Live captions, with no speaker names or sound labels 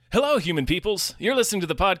Hello, human peoples. You're listening to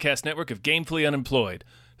the podcast network of Gamefully Unemployed.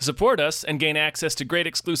 To support us and gain access to great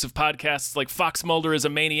exclusive podcasts like Fox Mulder is a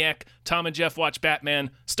Maniac, Tom and Jeff Watch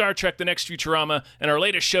Batman, Star Trek The Next Futurama, and our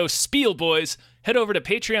latest show, Spiel Boys, head over to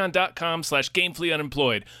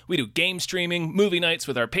patreon.com/gamefullyunemployed. We do game streaming, movie nights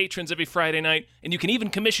with our patrons every Friday night, and you can even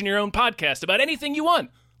commission your own podcast about anything you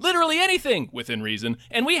want. Literally anything, within reason,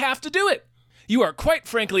 and we have to do it. You are quite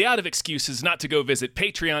frankly out of excuses not to go visit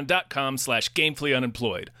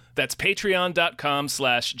patreon.com/gamefullyunemployed. That's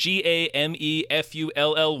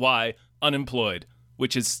patreon.com/GAMEFULLY unemployed,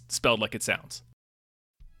 which is spelled like it sounds.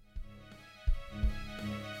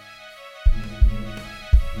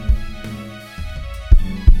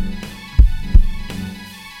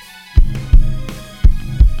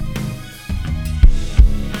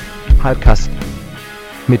 Hypecast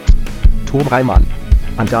mit Tom Reimann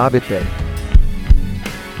und David Bell.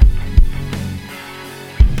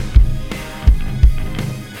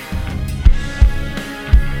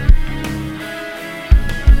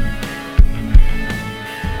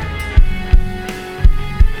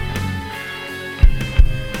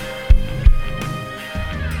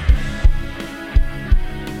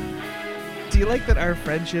 Do you like that our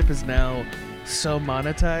friendship is now so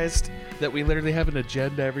monetized that we literally have an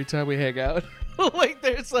agenda every time we hang out? Like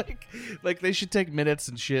there's like they should take minutes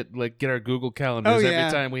and shit, like get our Google calendars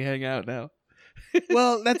every time we hang out now.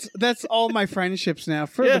 Well, that's all my friendships now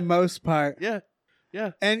for the most part. Yeah.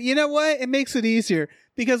 And you know what? It makes it easier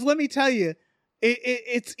because let me tell you,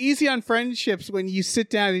 it's easy on friendships when you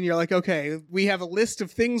sit down and you're like, okay, we have a list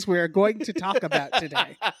of things we're going to talk about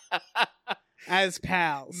today as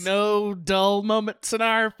pals. No dull moments in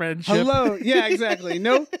our friendship. Hello. Yeah, exactly.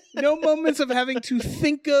 No moments of having to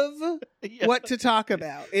think of what to talk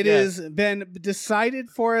about. It has been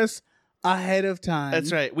decided for us ahead of time.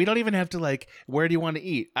 That's right. We don't even have to like, where do you want to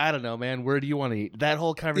eat? I don't know, man. Where do you want to eat? That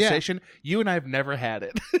whole conversation, you and I have never had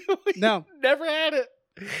it. No. Never had it.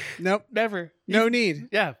 Nope. Never. No need.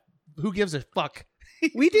 Yeah. Who gives a fuck?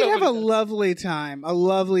 We did have a lovely time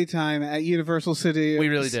at Universal City. We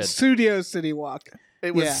really did. Studio City Walk.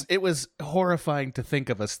 It was horrifying to think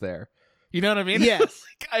of us there. You know what I mean? Yes.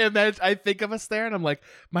 I think of us there and I'm like,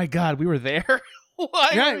 my God, we were there? Why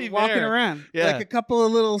are we walking there? around Yeah. like a couple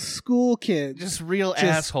of little school kids. Just real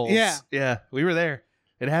assholes. Yeah. Yeah. We were there.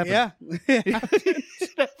 It happened. Yeah. It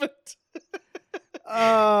happened.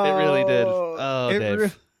 Oh. It really did. Oh,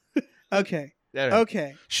 Dave. Okay. All right.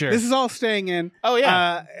 Okay. Sure. This is all staying in. Oh,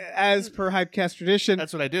 yeah. As per Hypecast tradition.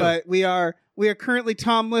 That's what I do. But we are currently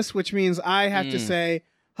Tomless, which means I have to say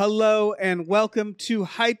hello and welcome to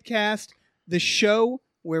Hypecast, the show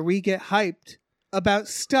where we get hyped about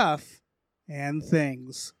stuff and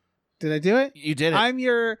things. Did I do it? You did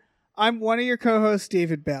it. I'm one of your co-hosts,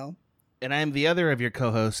 David Bell. And I'm the other of your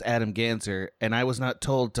co-hosts, Adam Ganser, and I was not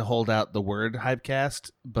told to hold out the word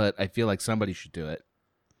Hypecast, but I feel like somebody should do it.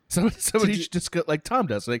 Somebody should just go like Tom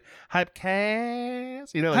does, like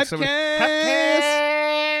Hypecast. You know, like Hypecast.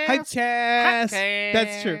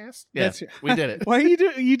 That's true. Yeah, That's true. we did it. Why are you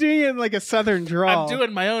doing it in like a southern drawl? I'm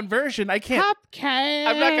doing my own version. I can't. Hypecast.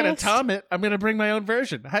 I'm not going to Tom it. I'm going to bring my own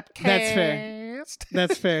version. Hypecast.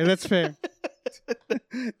 That's fair. That's fair.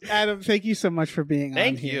 Adam, thank you so much for being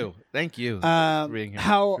on here. Thank you. How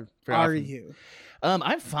are offering. you?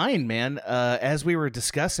 I'm fine, man. As we were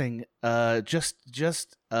discussing, this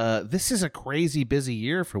is a crazy busy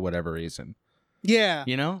year for whatever reason. Yeah.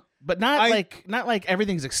 You know? But not like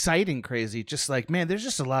everything's exciting crazy, just like, man, there's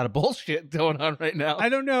just a lot of bullshit going on right now. I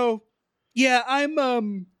don't know. Yeah,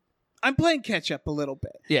 I'm playing catch up a little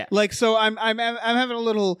bit. Yeah. Like, so I'm having a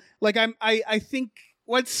little, like, I think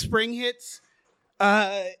once spring hits,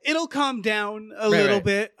 it'll calm down a little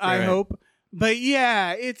bit, I hope. But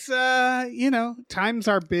yeah, it's, times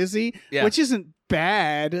are busy, which isn't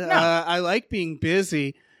bad. No. I like being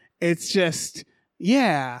busy. It's just,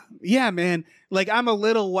 yeah, man. Like, I'm a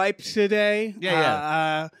little wiped today.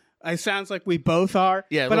 Yeah. It sounds like we both are.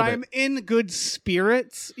 Yeah, but I'm in good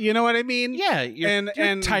spirits. You know what I mean? Yeah.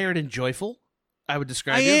 You're tired and joyful, I would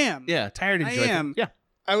describe I you. am. Yeah, tired and joyful. I am. Yeah.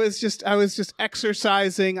 I was just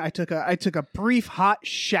exercising. I took a brief hot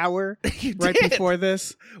shower right before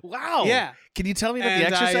this. Wow. Yeah. Can you tell me about And the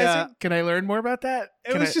exercising? Can I learn more about that?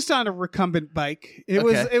 It was just on a recumbent bike.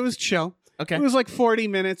 It was chill. Okay. It was like 40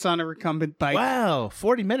 minutes on a recumbent bike. Wow,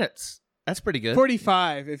 40 minutes. That's pretty good.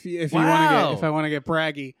 45 if you want to Wow. if I want to get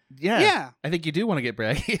braggy. Yeah. I think you do want to get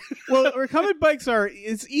braggy. Well, recumbent bikes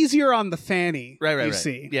it's easier on the fanny. right. You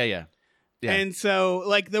see. Yeah. And so,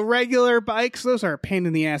 like, the regular bikes, those are a pain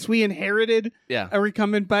in the ass. We inherited a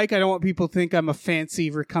recumbent bike. I don't want people to think I'm a fancy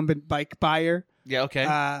recumbent bike buyer. Yeah,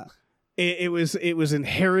 okay. It was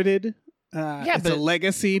inherited It's a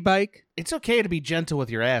legacy bike. It's okay to be gentle with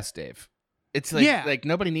your ass, Dave. It's like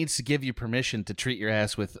nobody needs to give you permission to treat your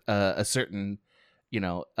ass with a certain,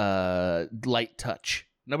 light touch.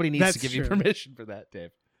 Nobody needs to give you permission for that,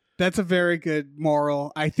 Dave. That's a very good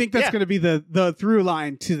moral. I think that's going to be the through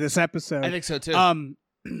line to this episode. I think so too.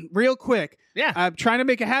 Real quick. Yeah. I'm trying to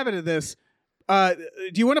make a habit of this. Do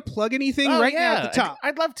you want to plug anything now at the top?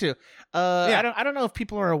 I'd love to. I don't know if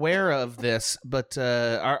people are aware of this, but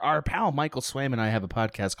our pal Michael Swaim and I have a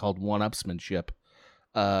podcast called One-Upsmanship.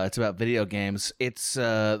 It's about video games. It's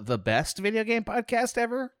the best video game podcast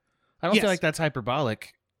ever. I don't feel like that's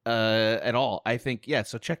hyperbolic at all. I think,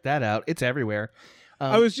 so check that out. It's everywhere.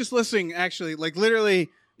 I was just listening, actually, like literally,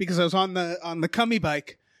 because I was on the Cummy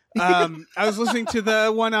bike. I was listening to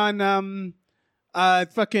the one on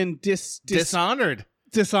fucking Dishonored.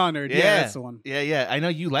 Dishonored. Yeah, that's the one. Yeah. I know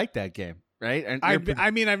you like that game, right? And I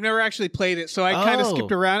mean, I've never actually played it, so I kind of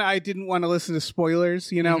skipped around. I didn't want to listen to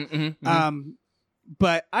spoilers,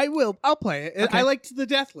 but I'll play it. Okay. I liked the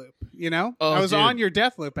Deathloop, I was on your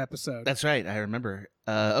Deathloop episode. That's right. I remember.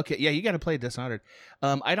 Okay. Yeah, you got to play Dishonored.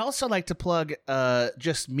 I'd also like to plug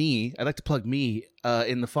just me. I'd like to plug me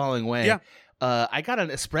in the following way. Yeah. I got an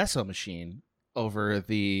espresso machine over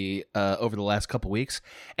the last couple weeks,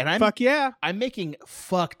 and I'm making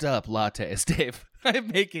fucked up lattes, Dave. I'm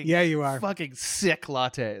making you are fucking sick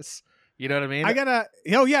lattes. You know what I mean?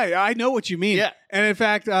 I know what you mean. Yeah. And in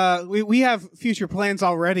fact, we have future plans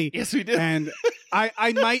already. Yes, we do. And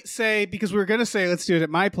I might say, because we were going to say, let's do it at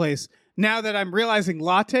my place. Now that I'm realizing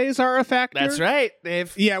lattes are a factor. That's right,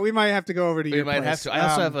 Dave. Yeah, we might have to go over to your place. We might have to. I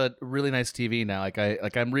also have a really nice TV now.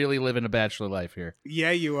 I'm really living a bachelor life here.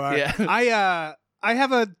 Yeah, you are. Yeah. I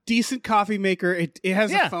have a decent coffee maker. It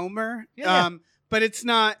has a foamer. But it's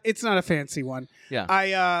not a fancy one.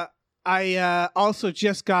 Yeah. I also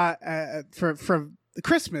just got for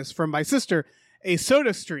Christmas from my sister a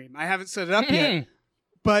Soda Stream. I haven't set it up yet,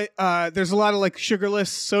 but there's a lot of like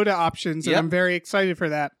sugarless soda options, and I'm very excited for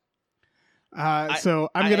that. So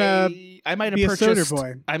I'm gonna. I might have be purchased. A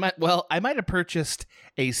soda boy. I might have purchased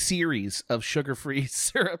a series of sugar-free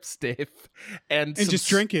syrups, Dave, and just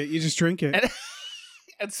drink it. You just drink it.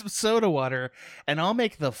 And some soda water, and I'll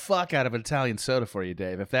make the fuck out of an Italian soda for you,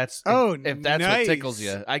 Dave. If that's what tickles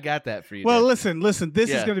you, I got that for you. Well, Dave. listen.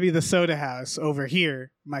 This is going to be the soda house over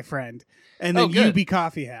here, my friend, and then you be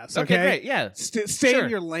coffee house. Okay, great. Yeah, stay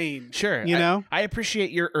in your lane. Sure, I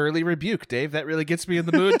appreciate your early rebuke, Dave. That really gets me in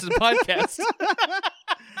the mood to the podcast.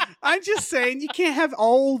 I'm just saying you can't have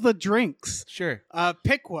all the drinks. Sure.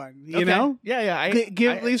 Pick one. You know.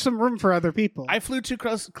 Yeah. Leave some room for other people. I flew too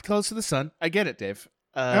close to the sun. I get it, Dave.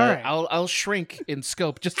 All right. I'll shrink in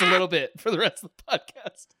scope just a little bit for the rest of the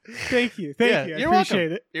podcast. Thank you. I You're appreciate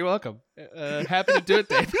welcome. it. You're welcome. Happy to do it,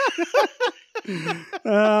 Dave.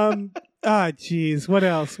 Jeez. What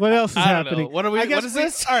else? What else is happening? What is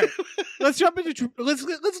this? All right. Let's jump into. Let's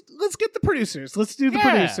get the producers. Let's do the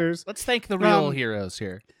producers. Let's thank the real heroes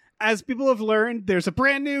here. As people have learned, there's a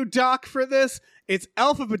brand new doc for this. It's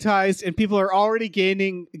alphabetized, and people are already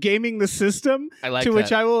gaming the system. I like to that.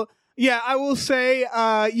 which I will. Yeah, I will say.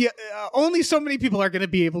 Only so many people are going to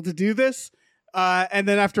be able to do this. And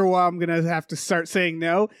then after a while, I'm going to have to start saying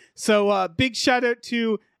no. So big shout out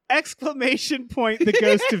to ! The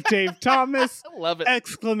ghost of Dave Thomas. I love it! !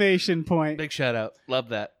 Big shout out. Love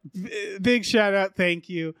that. Big shout out. Thank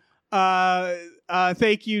you.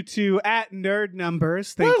 Thank you to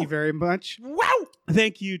 @NerdNumbers. Thank you very much. Wow.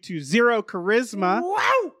 Thank you to Zero Charisma.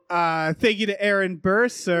 Wow. Thank you to Aaron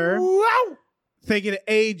Burser. Wow. Thank you to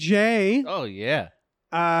AJ. Oh yeah.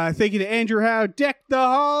 Thank you to Andrew Howe. Deck the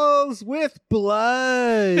halls with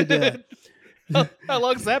blood. How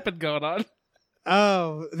long's that been going on?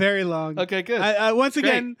 Oh, very long. Okay, good. Once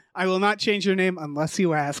again, I will not change your name unless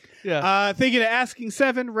you ask. Yeah. Thank you to Asking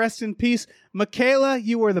Seven. Rest in peace. Michaela,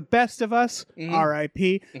 you were the best of us.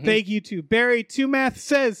 R.I.P. Thank you to Barry Tumath.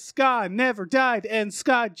 Says Ska never died and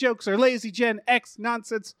Ska jokes are lazy Gen X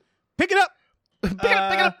nonsense. Pick it up. Pick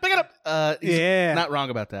it up. He's not wrong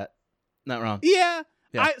about that. Not wrong. Yeah.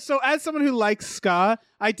 So as someone who likes ska,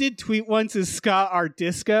 I did tweet once, is ska our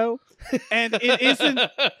disco? And it isn't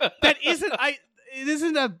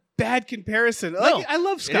a bad comparison. Like, I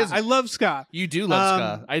love ska. I love ska. You do love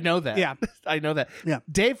ska. I know that. Yeah. I know that. Yeah.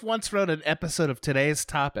 Dave once wrote an episode of Today's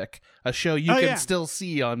Topic, a show you can still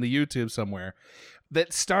see on the YouTube somewhere,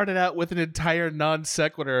 that started out with an entire non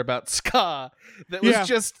sequitur about ska that was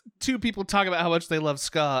just two people talking about how much they love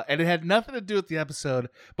ska, and it had nothing to do with the episode,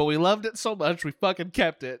 but we loved it so much we fucking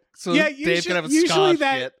kept it. So Dave can have a ska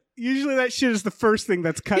shit. Usually that shit is the first thing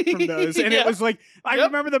that's cut from those. And Yeah. it was like, I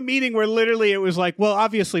remember the meeting where literally it was like, well,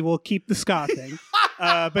 obviously we'll keep the ska thing.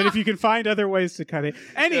 But if you can find other ways to cut it.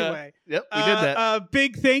 Anyway. Yep, we did that. A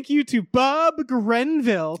big thank you to Bob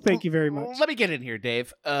Grenville. Thank you very much. Let me get in here,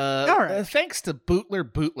 Dave. All right. Thanks to Bootler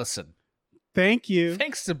Bootlesson. Thank you.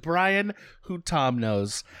 Thanks to Brian, who Tom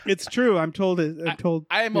knows. It's true. I'm told.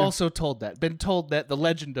 I am also told that. Been told that. The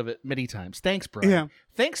legend of it many times. Thanks, Brian. Yeah.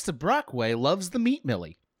 Thanks to Brockway, loves the meat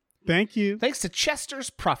millie. Thank you. Thanks to Chester's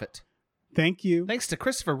Prophet. Thank you. Thanks to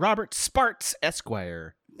Christopher Robert Sparts,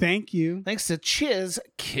 Esquire. Thank you. Thanks to Chiz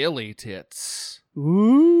Killy Tits. Ooh.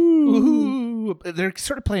 Ooh. They're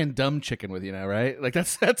sort of playing dumb chicken with you now, right? Like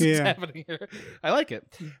that's what's happening here. I like it.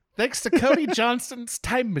 Thanks to Cody Johnson's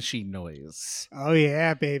time machine noise. Oh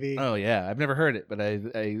yeah, baby. Oh yeah, I've never heard it, but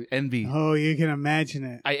I envy. Oh, you can imagine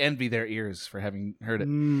it. I envy their ears for having heard it.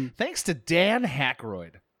 Mm, Thanks to Dan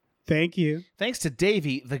Hackroyd. thank you. Thanks to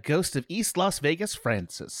Davey, the ghost of East Las Vegas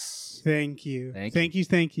Francis. Thank you. Thank Thank you.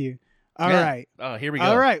 Thank you. All right. Oh, here we go.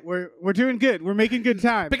 All right. We're doing good. We're making good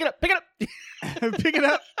time. Pick it up. Pick it up. Pick it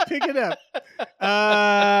up. Pick it up.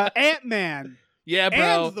 Ant-Man Yeah,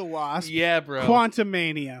 bro. and the Wasp. Yeah, bro.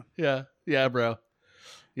 Quantumania. Yeah, bro.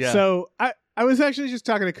 Yeah. So I was actually just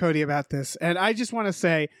talking to Cody about this, and I just want to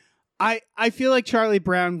say I feel like Charlie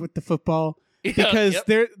Brown with the football because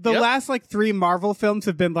Yep. the last like 3 Marvel films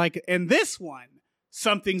have been like, in this one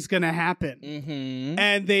something's gonna happen, Mm-hmm.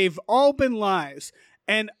 and they've all been lies.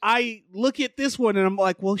 And I look at this one and I'm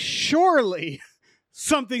like, well, surely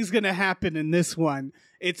something's gonna happen in this one.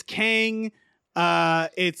 It's Kang.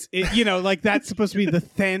 Like that's supposed to be the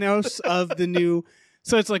Thanos of the new.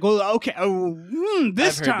 So it's like, well, okay,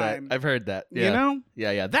 this time. I've heard that. Yeah. You know?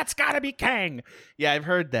 Yeah. That's gotta be Kang. Yeah, I've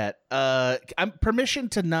heard that. I'm permission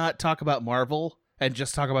to not talk about Marvel and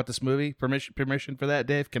just talk about this movie. Permission for that,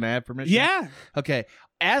 Dave? Can I have permission? Yeah. Okay.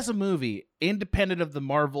 As a movie, independent of the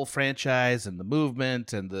Marvel franchise and the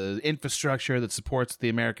movement and the infrastructure that supports the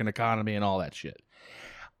American economy and all that shit.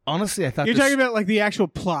 Honestly, I thought You're talking about like the actual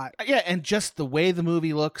plot. Yeah, and just the way the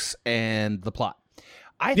movie looks and the plot.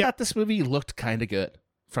 I thought this movie looked kind of good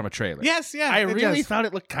from a trailer. Yes, yeah. I it really does. thought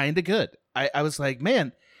it looked kind of good. I was like,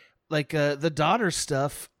 man, like the daughter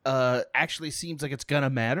stuff actually seems like it's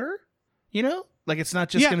gonna matter. You know, like it's not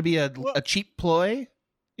just gonna be a cheap ploy.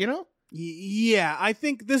 You know. Yeah, I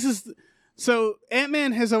think this is so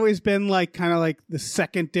Ant-Man has always been like kind of like the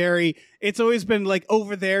secondary. It's always been like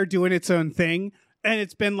over there doing its own thing, and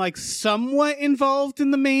it's been like somewhat involved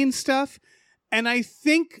in the main stuff. And I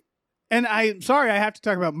think, and I'm sorry I have to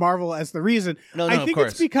talk about Marvel as the reason. No, I think of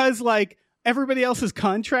course. it's because like everybody else's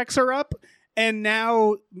contracts are up, and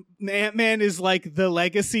now Ant-Man is like the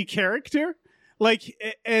legacy character. Like,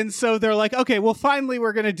 and so they're like, okay, well, finally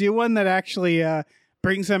we're gonna do one that actually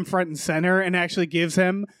brings him front and center and actually gives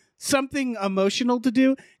him something emotional to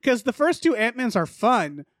do. Because the first 2 Ant-Mans are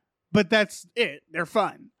fun, but that's it. They're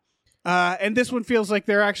fun. And this one feels like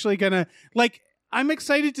they're actually gonna like. I'm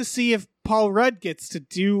excited to see if Paul Rudd gets to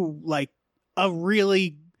do like a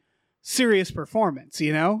really serious performance.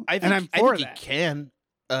 You know, I think that. he can.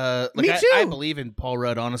 Me too. I believe in Paul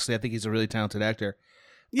Rudd. Honestly, I think he's a really talented actor.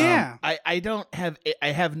 Yeah. I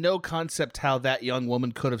have no concept how that young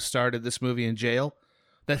woman could have started this movie in jail.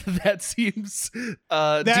 That seems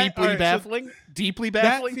deeply baffling. Deeply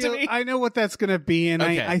baffling to me. I know what that's going to be, and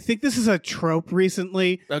Okay. I think this is a trope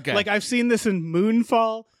recently. Okay. Like I've seen this in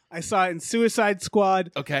Moonfall. I saw it in Suicide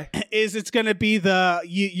Squad. Okay. Is it's going to be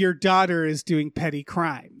your daughter is doing petty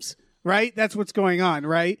crimes, right? That's what's going on,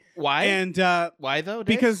 right? Why? And why though?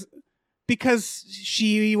 Dave? because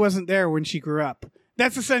she wasn't there when she grew up.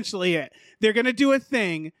 That's essentially it. They're going to do a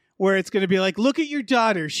thing where it's going to be like, look at your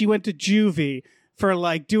daughter. She went to juvie for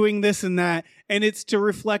like doing this and that. And it's to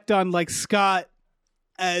reflect on like Scott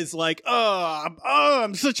as like,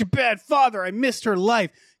 I'm such a bad father. I missed her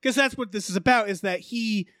life. Because that's what this is about, is that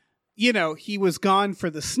he was gone for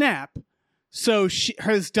the snap. So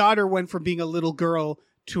his daughter went from being a little girl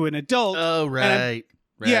to an adult. Oh, right.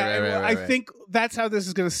 I think that's how this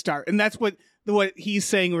is going to start. And that's what he's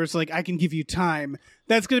saying, where it's like, I can give you time.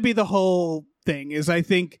 That's going to be the whole thing, is I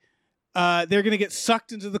think they're going to get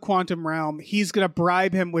sucked into the quantum realm. He's going to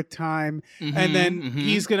bribe him with time. And then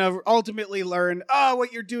he's going to ultimately learn,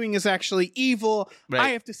 what you're doing is actually evil. Right. I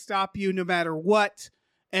have to stop you no matter what.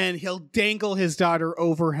 And he'll dangle his daughter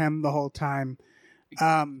over him the whole time.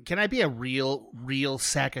 Can I be a real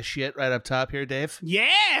sack of shit right up top here, Dave?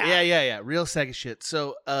 Yeah. Yeah. Real sack of shit.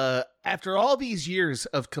 So, after all these years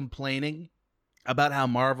of complaining about how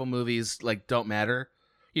Marvel movies like don't matter,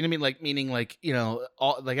 you know what I mean? Like meaning like, you know,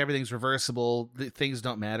 all like everything's reversible, things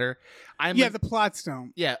don't matter. The plots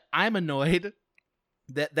don't. Yeah, I'm annoyed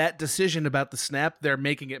that decision about the snap, they're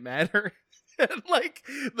making it matter. And like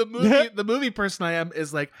the movie person I am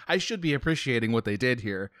is like, I should be appreciating what they did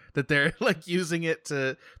here. That they're like using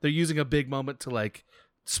a big moment to like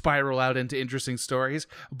spiral out into interesting stories,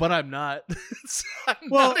 but I'm not. I'm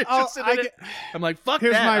not interested in it. I'm like, fuck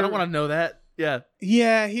that. I don't want to know that.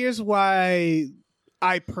 Yeah. Here's why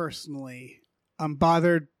I personally I'm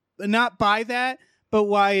bothered not by that, but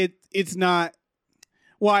why it's not.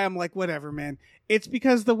 Why I'm like, whatever, man. It's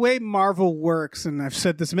because the way Marvel works, and I've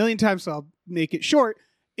said this a million times, so I'll make it short,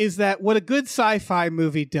 is that what a good sci-fi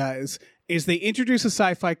movie does is they introduce a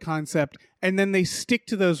sci-fi concept and then they stick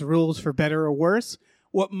to those rules for better or worse.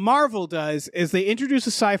 What Marvel does is they introduce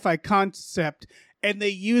a sci-fi concept and they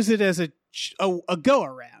use it as a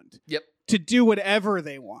go-around. Yep. To do whatever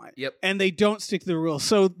they want. Yep. And they don't stick to the rules.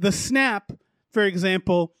 So the snap, for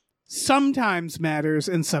example, sometimes matters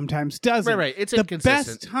and sometimes doesn't. Right. It's the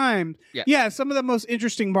inconsistent. best time. Yeah, some of the most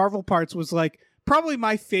interesting Marvel parts was like probably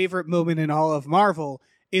my favorite moment in all of Marvel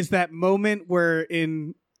is that moment where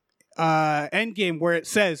in Endgame where it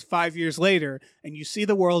says 5 years later and you see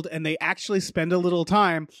the world and they actually spend a little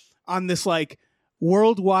time on this like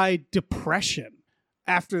worldwide depression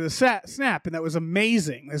after the snap, and that was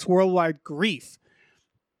amazing, this worldwide grief.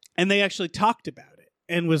 And they actually talked about it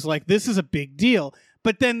and was like, this is a big deal.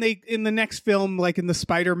 But then they, in the next film, like in the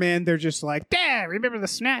Spider-Man, they're just like, remember the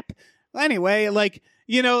snap? Anyway, like,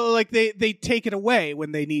 you know, like they take it away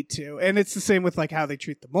when they need to. And it's the same with like how they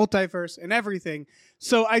treat the multiverse and everything.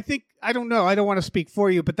 So I think, I don't know, I don't want to speak for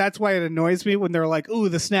you, but that's why it annoys me when they're like, ooh,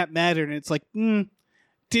 the snap mattered. And it's like,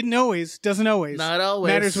 doesn't always. Not always.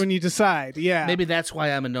 Matters when you decide. Yeah. Maybe that's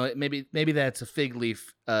why I'm annoyed. Maybe that's a fig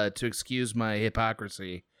leaf to excuse my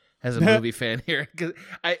hypocrisy as a movie fan here. Because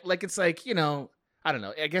it's like, you know, I don't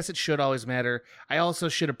know. I guess it should always matter. I also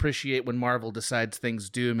should appreciate when Marvel decides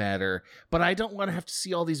things do matter, but I don't want to have to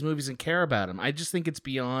see all these movies and care about them. I just think it's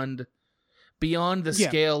beyond the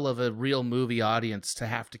scale of a real movie audience to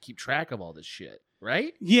have to keep track of all this shit,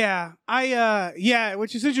 right? Yeah.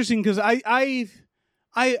 Which is interesting because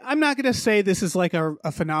I'm not going to say this is like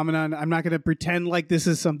a phenomenon. I'm not going to pretend like this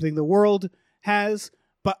is something the world has,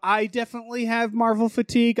 but I definitely have Marvel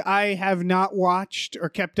fatigue. I have not watched or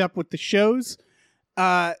kept up with the shows.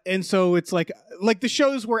 And so it's like the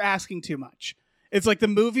shows were asking too much. It's like the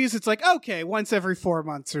movies. It's like, okay, once every 4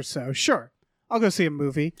 months or so. Sure. I'll go see a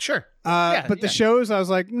movie. Sure. But the shows, I was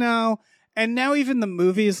like, no. And now even the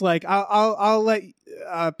movies, like I'll let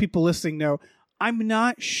people listening know, I'm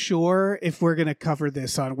not sure if we're going to cover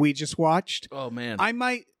this on We Just Watched. Oh man. I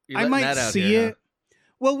might see it. Huh?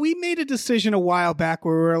 Well, we made a decision a while back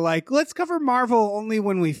where we were like, let's cover Marvel only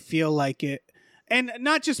when we feel like it. And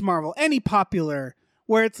not just Marvel, any popular,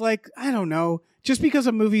 where it's like, I don't know, just because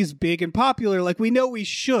a movie's big and popular, like we know we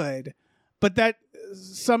should, but that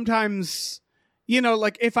sometimes, you know,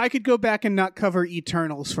 like if I could go back and not cover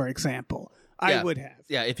Eternals, for example, I would have.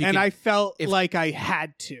 Yeah, I felt like I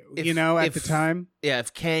had to, at the time. Yeah,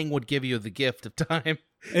 if Kang would give you the gift of time,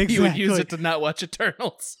 exactly. you would use it to not watch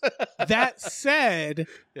Eternals. That said,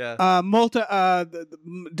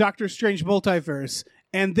 Doctor Strange Multiverse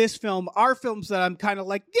and this film are films that I'm kind of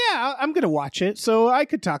like, yeah, I'm going to watch it, so I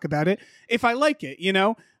could talk about it if I like it,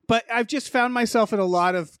 But I've just found myself in a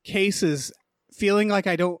lot of cases feeling like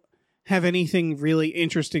I don't have anything really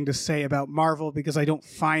interesting to say about Marvel because I don't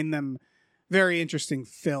find them very interesting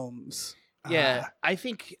films. Yeah, I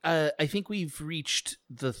think we've reached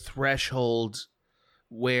the threshold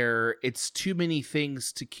where it's too many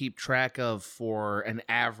things to keep track of for an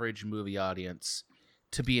average movie audience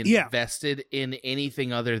to be invested in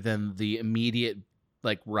anything other than the immediate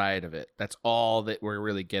ride of it. That's all that we're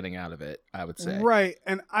really getting out of it, I would say. Right,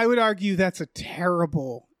 and I would argue that's a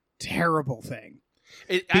terrible, terrible thing.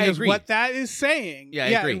 I because agree. what that is saying, I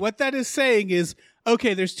agree. What that is saying is,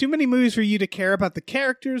 okay, there's too many movies for you to care about the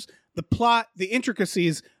characters, the plot, the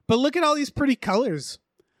intricacies, but look at all these pretty colors.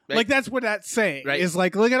 Right. Like that's what that's saying. Right. Is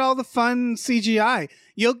like, look at all the fun CGI.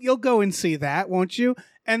 You'll go and see that, won't you?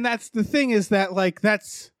 And that's the thing is that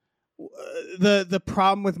that's the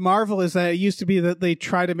problem with Marvel is that it used to be that they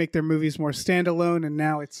try to make their movies more standalone, and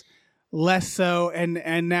now it's less so.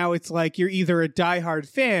 And now it's like you're either a diehard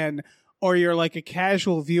fan or you're like a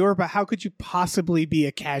casual viewer, but how could you possibly be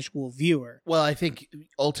a casual viewer? Well, I think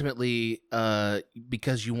ultimately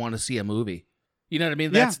because you want to see a movie. You know what I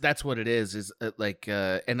mean? That's what it is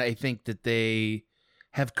and I think that they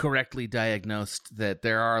have correctly diagnosed that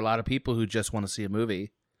there are a lot of people who just want to see a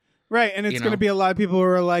movie. Right, and it's going to be a lot of people who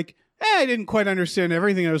are like, I didn't quite understand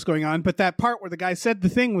everything that was going on, but that part where the guy said the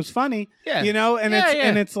thing was funny, yeah.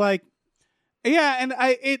 and it's like, yeah, and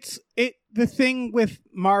the thing with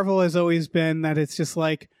Marvel has always been that it's just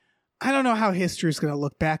like, I don't know how history is going to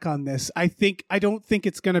look back on this. I don't think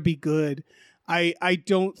it's going to be good. I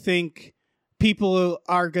don't think people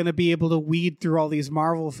are going to be able to weed through all these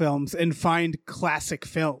Marvel films and find classic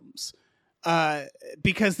films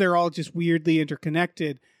because they're all just weirdly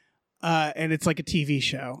interconnected. And it's like a TV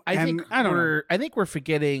show. I think we're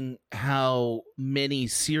forgetting how many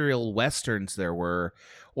serial westerns there were,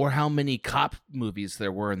 or how many cop movies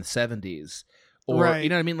there were in the 70s. Or, right. You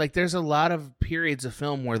know what I mean? Like, there's a lot of periods of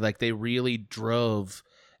film where, like, they really drove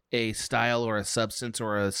a style or a substance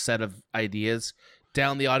or a set of ideas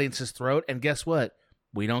down the audience's throat. And guess what?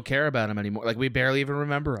 We don't care about them anymore. Like, we barely even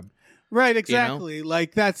remember them. Right, exactly. You know?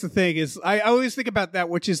 Like, that's the thing is, I always think about that,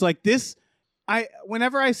 which is like this.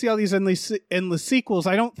 Whenever I see all these endless sequels,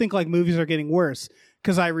 I don't think like movies are getting worse,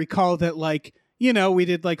 because I recall that, like, you know, we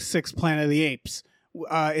did like 6 Planet of the Apes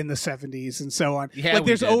in the 70s and so on. Yeah, like,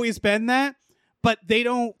 there's always been that. But they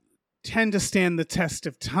don't tend to stand the test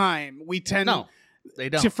of time. We tend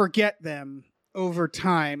to forget them over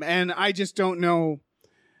time. And I just don't know,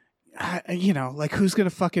 you know, like, who's going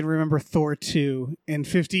to fucking remember Thor 2 in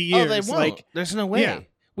 50 years? Oh, they won't. Like, there's no way. Yeah.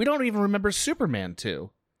 We don't even remember Superman 2.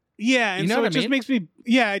 Yeah, and you know so what it I just mean?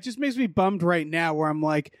 it just makes me bummed right now, where I'm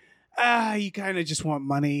like, you kind of just want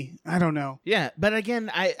money. I don't know. Yeah, but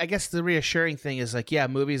again, I guess the reassuring thing is, like, yeah,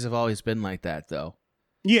 movies have always been like that, though.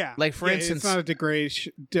 Yeah, like, for instance, it's not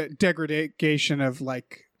a degradation of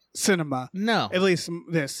like cinema. No, at least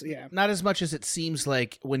this, yeah, not as much as it seems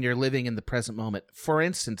like when you're living in the present moment. For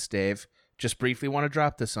instance, Dave, just briefly want to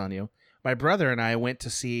drop this on you. My brother and I went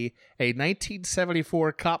to see a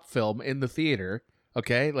 1974 cop film in the theater.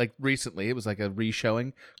 Okay, like recently, it was like a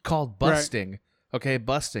re-showing called Busting. Right. Okay,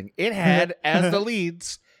 Busting. It had as the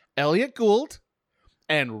leads Elliot Gould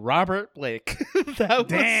and Robert Blake.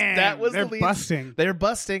 that was the lead. Busting. They're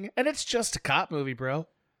busting, and it's just a cop movie, bro.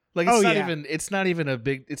 Like, it's not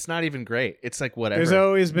even great. It's like whatever. There's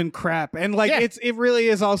always been crap. And like it really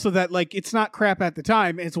is also that, like, it's not crap at the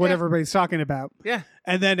time, it's what everybody's talking about. Yeah.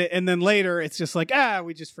 And then later it's just like,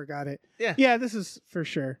 we just forgot it. Yeah. Yeah, this is for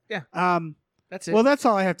sure. Yeah. That's it. Well, that's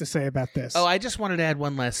all I have to say about this. Oh, I just wanted to add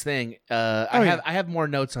one last thing. I have more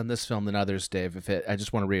notes on this film than others, Dave. I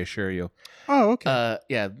just want to reassure you. Oh, okay.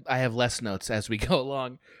 Yeah, I have less notes as we go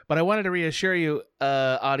along, but I wanted to reassure you,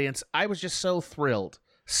 audience. I was just so thrilled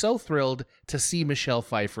to see Michelle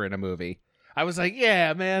Pfeiffer in a movie. I was like,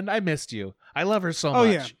 yeah, man, I missed you. I love her so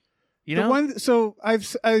much. Yeah. You know? So I've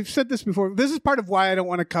said this before. This is part of why I don't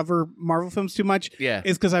want to cover Marvel films too much. Yeah.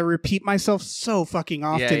 Is because I repeat myself so fucking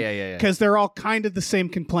often. Yeah. Because they're all kind of the same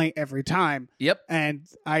complaint every time. Yep. And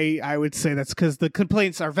I would say that's because the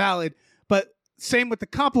complaints are valid. But same with the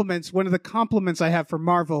compliments. One of the compliments I have for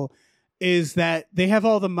Marvel is that they have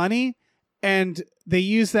all the money, and they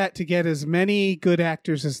use that to get as many good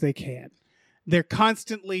actors as they can. They're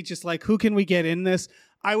constantly just like, who can we get in this?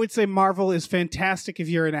 I would say Marvel is fantastic if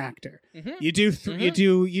you're an actor. Mm-hmm.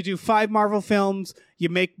 You do 5 Marvel films, you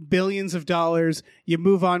make billions of dollars, you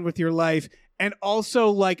move on with your life, and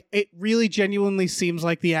also, like, it really genuinely seems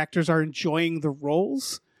like the actors are enjoying the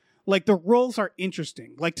roles. Like, the roles are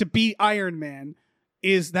interesting. Like, to be Iron Man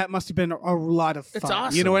that must have been a lot of fun. It's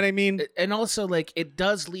awesome. You know what I mean? And also, like, it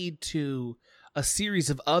does lead to a series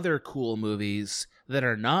of other cool movies that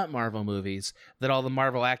are not Marvel movies that all the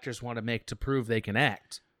Marvel actors want to make to prove they can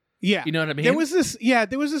act. Yeah. You know what I mean? There was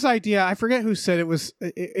this idea, I forget who said it was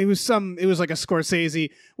like a Scorsese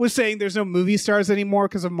was saying there's no movie stars anymore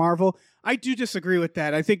because of Marvel. I do disagree with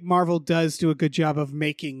that. I think Marvel does do a good job of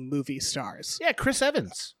making movie stars. Yeah, Chris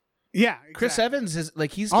Evans. Yeah, exactly. Chris Evans is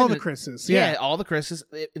like all the Chris's. Yeah, all the Chris's.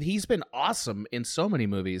 He's been awesome in so many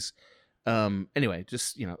movies. Anyway,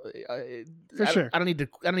 just, you know, for sure. I don't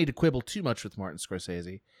need to quibble too much with Martin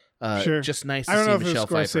Scorsese. Sure. Just nice to see Michelle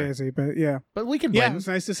Pfeiffer. I don't know if it was Scorsese, but yeah. But we can blame. Yeah, it's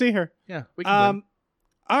nice to see her. Yeah, we can blame.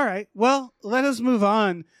 All right. Well, let us move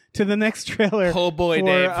on to the next trailer. Oh boy, for,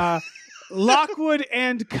 Dave. Lockwood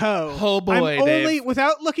and Co. Oh boy, Dave.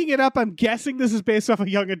 Without looking it up, I'm guessing this is based off a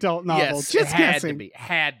young adult novel. Yes, just guessing.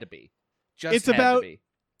 Had to be. It's about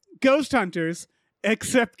ghost hunters,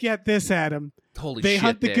 except get this, Adam. Holy they shit,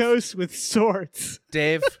 hunt the Dave. ghosts with swords.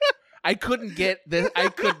 Dave, I couldn't get this. I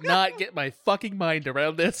could not get my fucking mind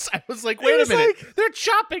around this. I was like, wait a minute. They're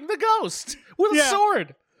chopping the ghost with a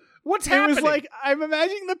sword. What's happening? It was like, I'm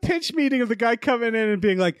imagining the pitch meeting of the guy coming in and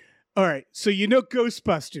being like, all right, so you know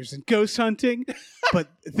Ghostbusters and ghost hunting, but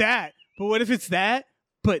what if it's that,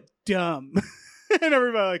 but dumb? And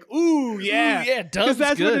everybody like, ooh, yeah. Ooh, yeah, dumb. Because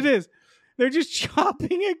that's good. what it is. They're just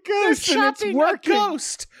chopping a ghost. They're chopping and it's working. a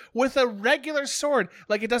ghost with a regular sword.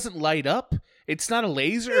 Like, it doesn't light up. It's not a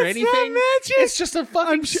laser or anything. Not magic. It's just a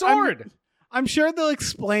fucking sword. I'm sure they'll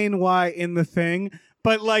explain why in the thing.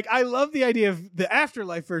 But like, I love the idea of the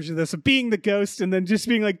afterlife version of this, of being the ghost and then just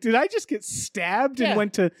being like, did I just get stabbed and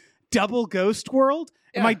went to double ghost world?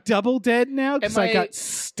 Am I double dead now because I got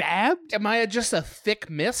stabbed? Am I just a thick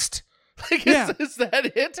mist? Like, is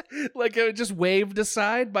that it? Like, it just waved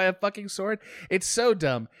aside by a fucking sword? It's so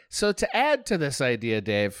dumb. So to add to this idea,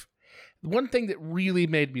 Dave, one thing that really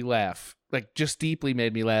made me laugh, like just deeply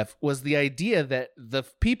made me laugh, was the idea that the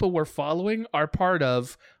people we're following are part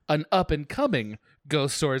of an up-and-coming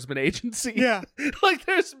ghost swordsman agency. Yeah. Like,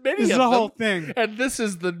 there's many this of is them. the whole thing. And this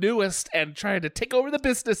is the newest and trying to take over the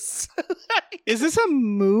business. Is this a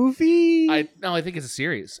movie? No, I think it's a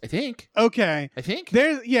series. I think. There's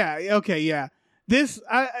This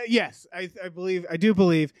yes, I believe, I do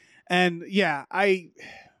believe. And yeah,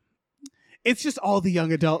 it's just all the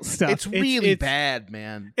young adult stuff. It's really bad,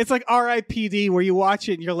 man. It's like R.I.P.D. where you watch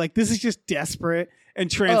it and you're like, this is just desperate and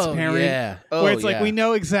transparent. Where it's like, we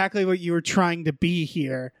know exactly what you were trying to be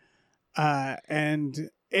here.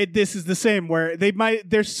 This is the same where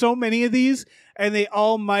there's so many of these and they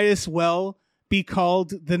all might as well be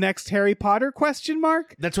called the next Harry Potter ?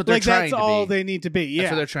 That's what they're trying to be. That's all they need to be. Yeah.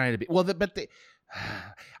 That's what they're trying to be. Well,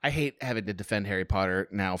 I hate having to defend Harry Potter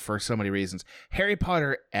now for so many reasons. Harry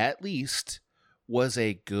Potter, at least, was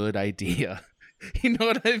a good idea. You know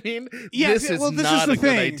what I mean? Yes, this is not a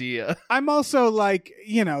good idea. I'm also like,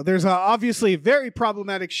 there's obviously very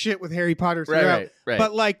problematic shit with Harry Potter throughout. Right.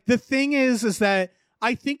 But like, the thing is that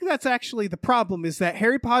I think that's actually the problem, is that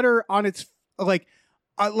Harry Potter on its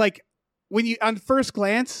when you on first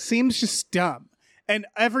glance seems just dumb. And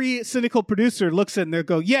every cynical producer looks at it and they'll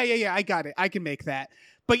go, yeah, I got it. I can make that.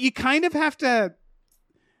 But you kind of have to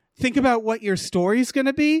think about what your story's going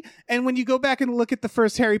to be. And when you go back and look at the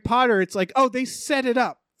first Harry Potter, it's like, oh, they set it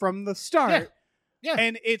up from the start. Yeah.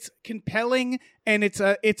 And it's compelling and it's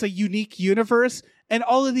a unique universe. And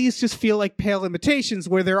all of these just feel like pale imitations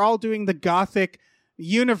where they're all doing the gothic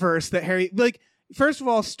universe that Harry, like, first of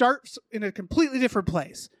all, starts in a completely different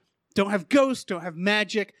place. Don't have ghosts, don't have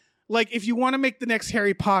magic. Like, if you want to make the next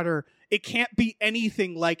Harry Potter, it can't be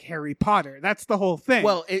anything like Harry Potter. That's the whole thing.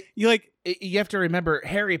 Well, you have to remember,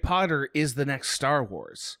 Harry Potter is the next Star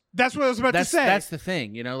Wars. That's what I was about to say. That's the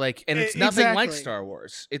thing, and it's nothing like Star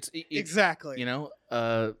Wars. It's exactly,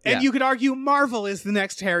 and you could argue Marvel is the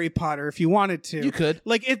next Harry Potter if you wanted to. You could.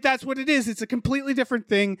 Like, that's what it is. It's a completely different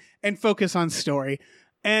thing and focus on story.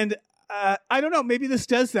 And I don't know. Maybe this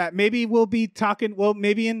does that. Maybe we'll be talking. Well,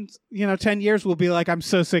 maybe in 10 years we'll be like, I'm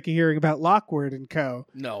so sick of hearing about Lockwood and Co.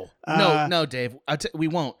 No, Dave. We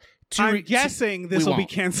won't. I'm guessing this will be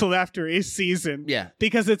canceled after a season. Yeah,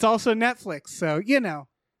 because it's also Netflix. So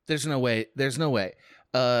there's no way.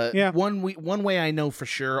 One way I know for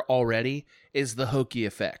sure already is the hokey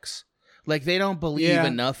effects. Like, they don't believe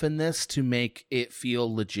enough in this to make it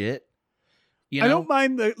feel legit. I don't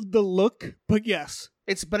mind the look, but yes.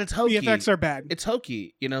 It's hokey. The effects are bad. It's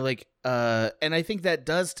hokey, and I think that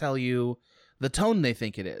does tell you the tone they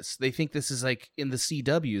think it is. They think this is like in the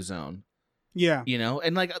CW zone. Yeah.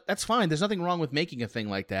 And like, that's fine. There's nothing wrong with making a thing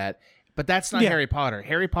like that, but that's not Harry Potter.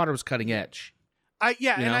 Harry Potter was cutting edge. I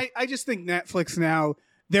just think Netflix now,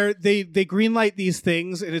 they greenlight these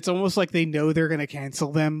things and it's almost like they know they're going to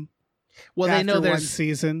cancel them. Well, they know one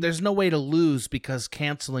season. There's no way to lose because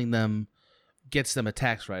canceling them gets them a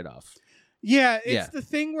tax write-off. Yeah, it's the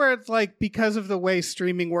thing where it's like, because of the way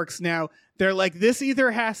streaming works now, they're like, this either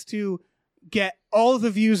has to get all the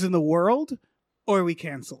views in the world or we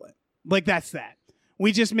cancel it. Like, that's that.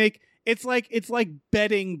 We just make it's like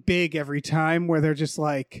betting big every time, where they're just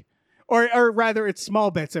like, or rather it's small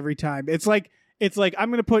bets every time. It's like I'm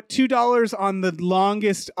going to put $2 on the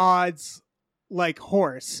longest odds like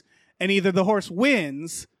horse, and either the horse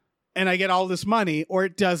wins and I get all this money, or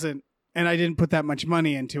it doesn't and I didn't put that much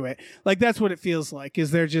money into it. Like, that's what it feels like,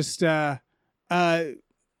 is they're just they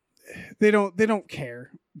don't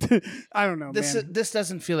care. I don't know, man. This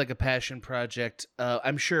doesn't feel like a passion project.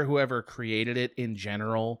 I'm sure whoever created it in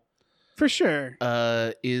general, for sure,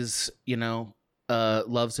 is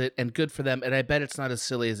loves it, and good for them. And I bet it's not as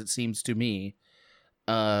silly as it seems to me.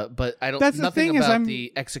 But I don't. That's nothing about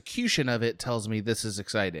the execution of it tells me this is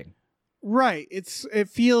exciting. Right. It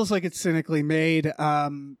feels like it's cynically made.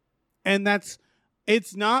 And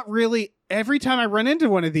it's not really. Every time I run into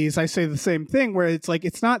one of these, I say the same thing, where it's like,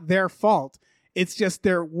 it's not their fault. It's just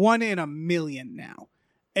they're 1 in a million now.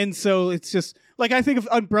 And so it's just like, I think of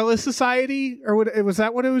Umbrella Society, or was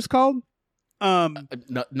that what it was called? No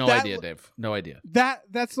idea, Dave. No idea.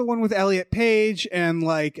 That's the one with Elliot Page, and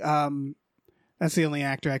like, that's the only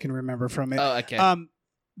actor I can remember from it. Oh, okay.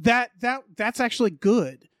 That's actually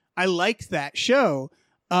good. I liked that show.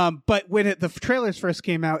 But when the trailers first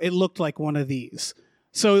came out, it looked like one of these.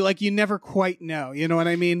 So like you never quite know. You know what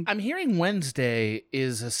I mean? I'm hearing Wednesday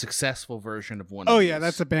is a successful version of one. Oh of yeah, these.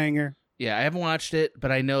 that's a banger. Yeah, I haven't watched it,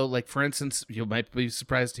 but I know, like, for instance, you might be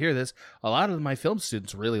surprised to hear this, a lot of my film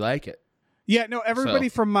students really like it. Yeah, no, everybody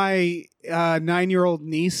from my 9-year-old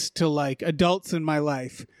niece to like adults in my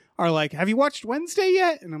life are like, "Have you watched Wednesday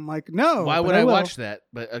yet?" And I'm like, "No." Why would I watch that?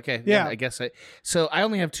 But okay, Yeah. I guess So I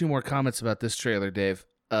only have 2 more comments about this trailer, Dave.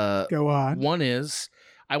 Go on. One is,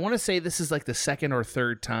 I want to say this is like the second or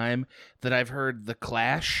third time that I've heard The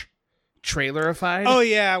Clash trailerified. Oh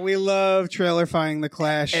yeah, we love trailerifying The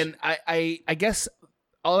Clash. And I guess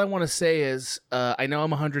all I want to say is, I know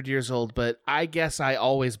I'm 100 years old, but I guess I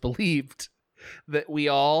always believed that we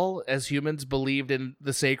all, as humans, believed in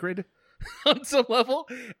the sacred on some level.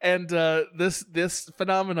 And this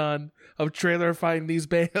phenomenon of trailerifying these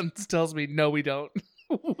bands tells me, no, we don't.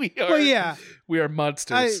 we are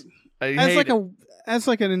monsters. I hate it. As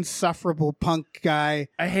like an insufferable punk guy,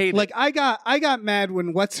 I hate like it. I got mad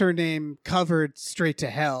when What's Her Name covered Straight to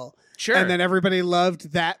Hell. Sure. And then everybody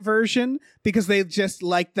loved that version because they just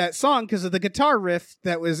liked that song because of the guitar riff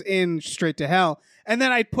that was in Straight to Hell. And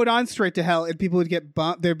then I'd put on Straight to Hell and people would get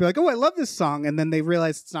bumped. They'd be like, "Oh, I love this song," and then they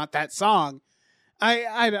realize it's not that song.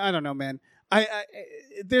 I don't know, man.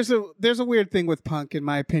 There's a weird thing with punk, in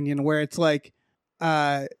my opinion, where it's like,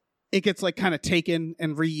 it gets like kind of taken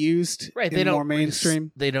and reused. Right, in more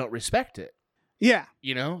mainstream. They don't respect it. Yeah,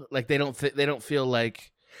 You know, like they don't feel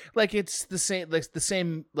like it's the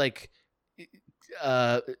same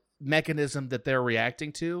mechanism that they're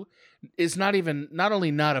reacting to is not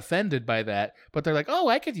only not offended by that, but they're like, "Oh,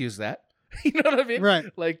 I could use that." You know what I mean? Right.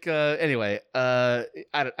 Like, anyway, I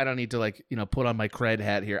don't need to, like, put on my cred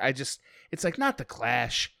hat here. It's like, not The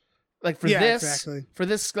Clash. Like, for this, exactly. for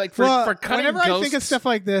this, like, Well, for cutting whenever ghosts. I think of stuff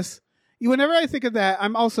like this, whenever I think of that,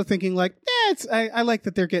 I'm also thinking like, I like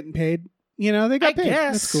that they're getting paid. You know, they got paid.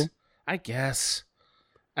 That's cool. I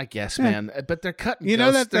guess, man. But they're cutting. You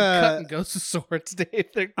know ghosts. that they're cutting ghosts of swords,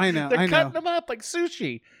 Dave. I know. They're cutting them up like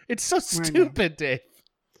sushi. It's so stupid, Dave.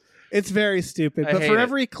 It's very stupid. I But hate for it.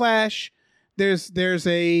 every Clash, there's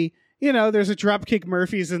a Dropkick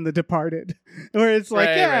Murphys in The Departed, where it's like,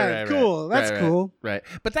 Right, cool, right, that's cool. Right.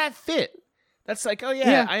 But that fit. That's like, oh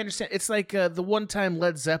yeah, I understand. It's like the one time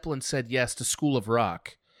Led Zeppelin said yes to School of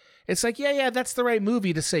Rock. It's like, yeah, that's the right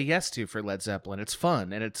movie to say yes to for Led Zeppelin. It's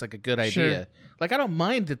fun and it's like a good idea. Sure. Like, I don't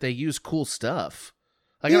mind that they use cool stuff.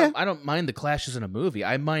 Like, I don't mind the clashes in a movie.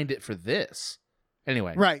 I mind it for this.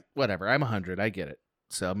 Anyway, Right. Whatever. I'm 100. I get it.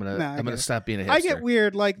 So I'm gonna stop being a hipster. I get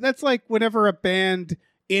weird. Like that's like whenever a band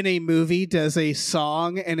in a movie does a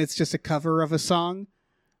song and it's just a cover of a song.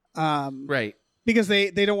 Right. Because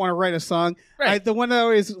they don't want to write a song. Right. The one that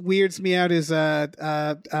always weirds me out is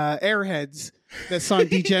Airheads. That song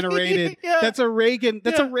Degenerated. Yeah. That's a Reagan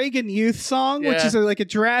Youth song, which Yeah. is like a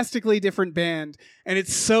drastically different band, and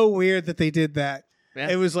it's so weird that they did that. Yeah.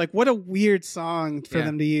 It was like, what a weird song for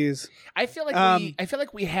them to use. I feel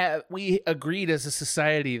like we agreed as a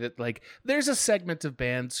society that, like, there's a segment of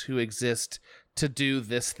bands who exist to do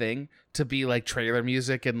this thing, to be like trailer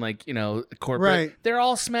music and, like, corporate. Right. They're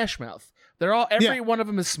all Smash Mouth. Every one of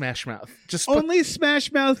them is Smash Mouth. Just Only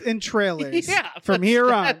Smash Mouth and trailers. From here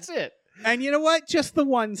on. That's it. And you know what? Just the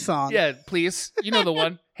one song. Yeah, please. You know the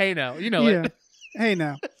one. Hey, now. You know it. Hey,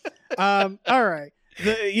 now. All right.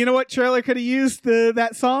 You know what trailer could have used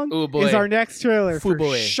that song? Ooh, boy. Is our next trailer for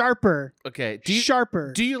boy. Sharper. Okay.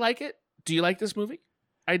 Sharper. Do you like it? Do you like this movie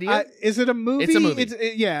idea? Is it a movie? It's a movie. It's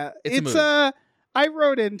a movie. I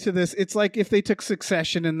wrote into this. It's like if they took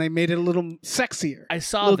Succession and they made it a little sexier. I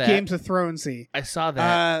saw little that. Games of Thronesy. I saw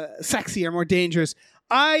that. Sexier, more dangerous.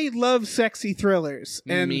 I love sexy thrillers,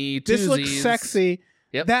 and Me this looks toozies. sexy.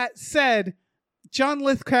 Yep. That said, John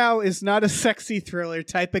Lithgow is not a sexy thriller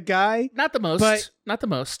type of guy. Not the most. but Not the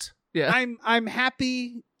most. Yeah. I'm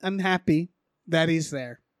happy. I'm happy that he's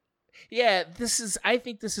there. Yeah, I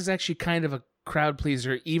think this is actually kind of a crowd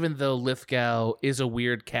pleaser, even though Lithgow is a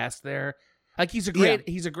weird cast there. Like, he's a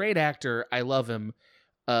great actor. I love him.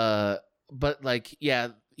 But like, yeah,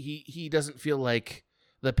 he doesn't feel like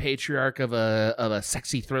the patriarch of a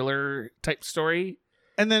sexy thriller type story.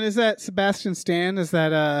 And then is that Sebastian Stan? Is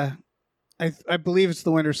that I believe it's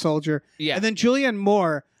the Winter Soldier. Yeah. And then Julianne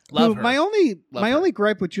Moore. Love her. My only Love her.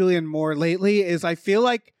 gripe with Julianne Moore lately is I feel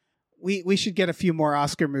like we should get a few more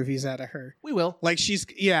Oscar movies out of her. We will. Like We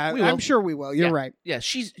will. I'm sure we will. You're right. Yeah,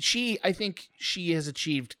 I think she has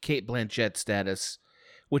achieved Cate Blanchett status,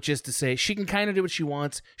 which is to say she can kind of do what she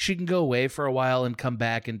wants. She can go away for a while and come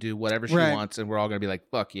back and do whatever she Right. wants, and we're all going to be like,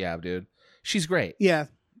 fuck yeah, dude. She's great. Yeah.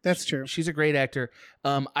 That's true. She's a great actor.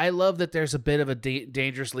 I love that there's a bit of a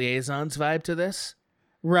Dangerous Liaisons vibe to this.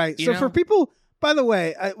 Right. You So know? for people, by the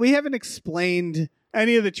way, we haven't explained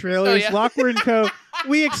any of the trailers. Oh, yeah. Lockwood & Co.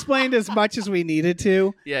 We explained as much as we needed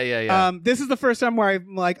to. Yeah. This is the first time where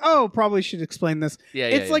I'm like, oh, probably should explain this.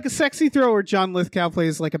 It's Yeah. like a sexy thrill where John Lithgow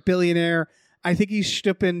plays like a billionaire. I think he's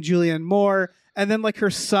Stuppen Julianne Moore. And then like her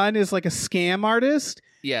son is like a scam artist.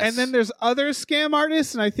 Yes. And then there's other scam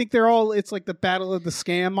artists. And I think it's like the battle of the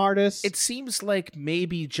scam artists. It seems like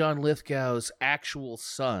maybe John Lithgow's actual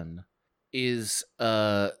son is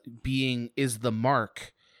the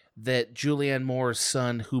mark that Julianne Moore's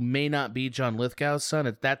son, who may not be John Lithgow's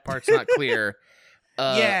son, that part's not clear,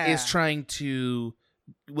 is trying to,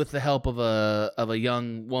 with the help of a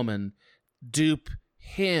young woman, dupe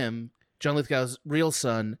him, John Lithgow's real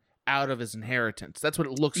son, out of his inheritance. That's what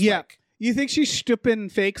it looks like. You think she's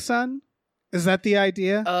Stuppen fake son? Is that the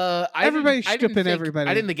idea? Everybody's Stuppen everybody.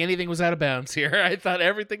 I didn't think anything was out of bounds here. I thought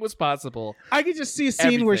everything was possible. I could just see a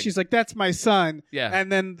scene where she's like, "That's my son," Yeah.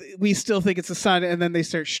 and then we still think it's a son, and then they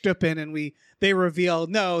start Stuppen, and they reveal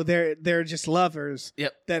no, they're just lovers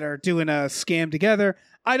that are doing a scam together.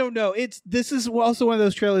 I don't know. This is also one of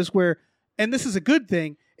those trailers where, and this is a good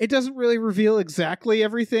thing, it doesn't really reveal exactly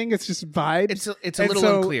everything. It's just vibes. It's a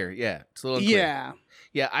little unclear. Yeah, it's a little unclear. Yeah.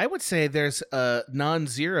 Yeah, I would say there's a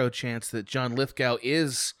non-zero chance that John Lithgow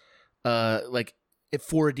is like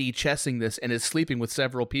 4D chessing this and is sleeping with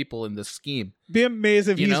several people in this scheme. Be amazed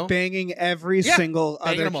if You he's know? banging every single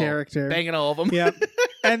Banging other them all. character. Banging all of them. Yep.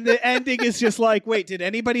 And the ending is just like, wait, did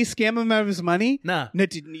anybody scam him out of his money? Nah. No,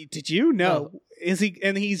 did you? No. Is he?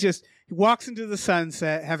 And he walks into the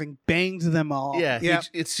sunset having banged them all. Yeah, Yep.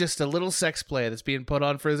 it's just a little sex play that's being put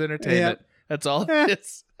on for his entertainment. That's all it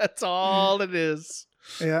is. That's all it is.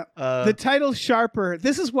 Yeah. The title Sharper,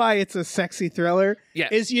 this is why it's a sexy thriller,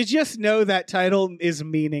 is you just know that title is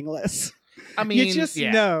meaningless. I mean, you just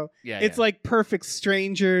know. Yeah, it's like Perfect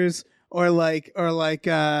Strangers or like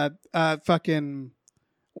fucking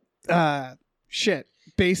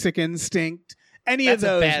Basic Instinct. Any that's of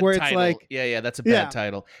those a bad where title. it's like that's a bad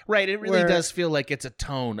title. Right, it really Where- does feel like it's a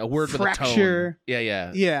tone, a word with a Fracture. tone.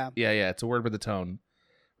 Yeah. Yeah. It's a word with a tone.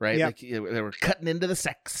 Right? Yep. Like they were cutting into the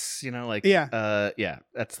sex, like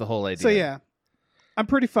that's the whole idea. So yeah. I'm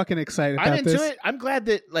pretty fucking excited about I'm into this. it. I'm glad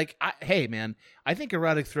that hey man, I think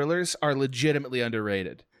erotic thrillers are legitimately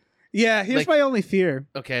underrated. Yeah, here's my only fear.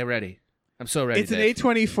 Okay, ready. I'm so ready. It's an Dave.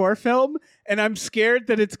 A24 film, and I'm scared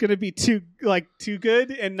that it's going to be too good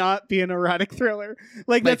and not be an erotic thriller.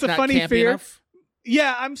 Like that's a not funny campy fear. enough?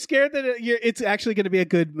 Yeah, I'm scared that it's actually going to be a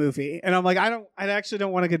good movie, and I'm like, I actually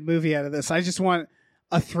don't want a good movie out of this. I just want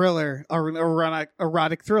a thriller, or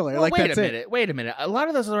erotic thriller. Well, like wait that's Wait a minute. A lot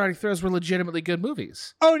of those erotic thrillers were legitimately good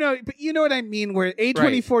movies. Oh no, but you know what I mean. Where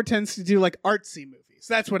A24 tends to do like artsy movies.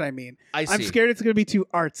 That's what I mean. I see. I'm scared it's going to be too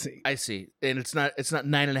artsy. I see, and it's not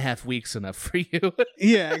 9.5 weeks enough for you.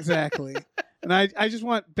 Yeah, exactly. And I just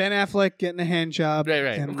want Ben Affleck getting a hand job, Right,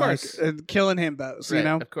 and of course, and killing himbos. right, You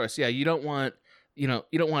know, of course, yeah. You don't want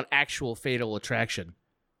actual Fatal Attraction.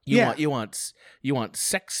 You want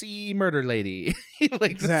sexy murder lady, like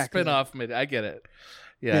Exactly. the spinoff. I get it.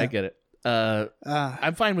 Yeah, I get it.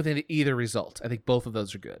 I'm fine with either result. I think both of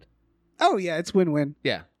those are good. Oh yeah, it's win-win.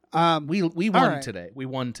 Yeah, We we won right. today. We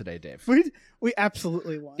won today, Dave. we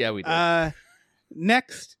absolutely won. Yeah, we did.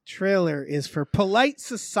 Next trailer is for Polite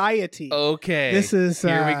Society. Okay, This is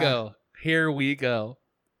here we go. Here we go.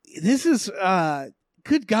 This is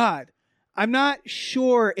good God. I'm not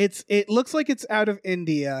sure. It looks like it's out of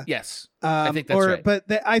India. Yes, I think that's right. But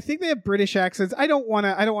I think they have British accents. I don't want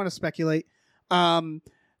to speculate.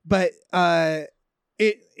 But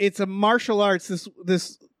it's a martial arts.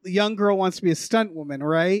 This young girl wants to be a stunt woman,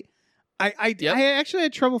 right? I actually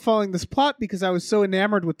had trouble following this plot because I was so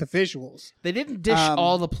enamored with the visuals. They didn't dish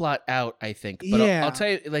all the plot out, I think. But Yeah. I'll tell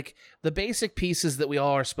you, like, the basic pieces that we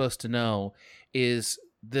all are supposed to know is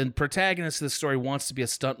the protagonist of the story wants to be a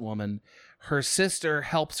stunt woman. Her sister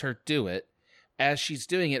helps her do it. As she's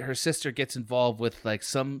doing it, her sister gets involved with like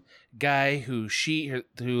some guy who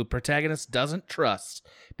the protagonist doesn't trust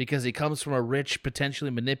because he comes from a rich, potentially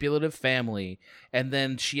manipulative family, and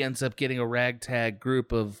then she ends up getting a ragtag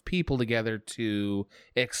group of people together to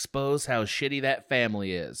expose how shitty that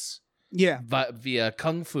family is. Yeah. Via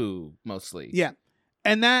kung fu, mostly. Yeah.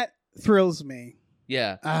 And that thrills me.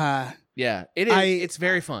 Yeah. Yeah. It is. It's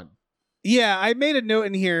very fun. Yeah, I made a note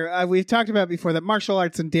in here. We've talked about before that martial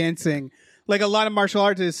arts and dancing, like a lot of martial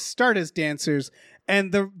artists start as dancers,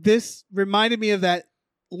 and this reminded me of that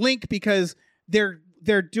link because they're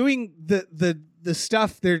doing the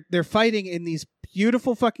stuff they're fighting in these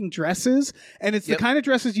beautiful fucking dresses, and it's the kind of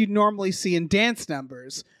dresses you'd normally see in dance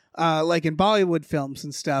numbers, like in Bollywood films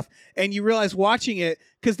and stuff. And you realize watching it,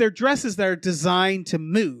 because they're dresses that are designed to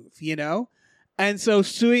move, you know? And so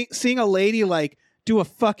seeing a lady like do a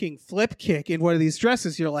fucking flip kick in one of these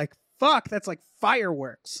dresses, you're like, fuck, that's like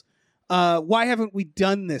fireworks. Why haven't we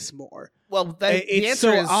done this more? Well, the it's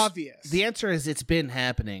answer so is obvious. The answer is it's been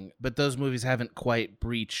happening, but those movies haven't quite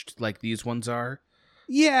breached like these ones are.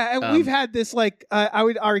 Yeah, and we've had this like I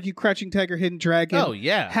would argue Crouching Tiger, Hidden Dragon. Oh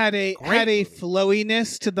yeah, had a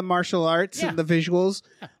flowiness to the martial arts and the visuals.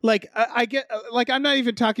 Like I get like I'm not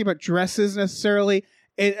even talking about dresses necessarily.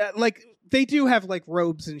 Like they do have like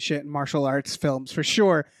robes and shit in martial arts films for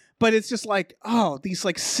sure, but it's just like these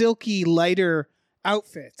like silky lighter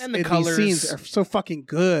outfits and the colors these scenes are so fucking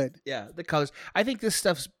good. Yeah, the colors. I think this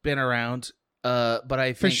stuff's been around, but I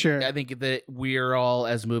think for sure. I think that we're all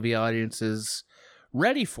as movie audiences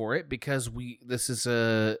ready for it because this is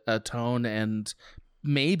a tone and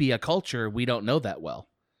maybe a culture we don't know that well,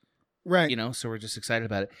 right? You know, so we're just excited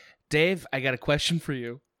about it. Dave, I got a question for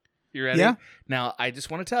you. You ready? Yeah. Now, I just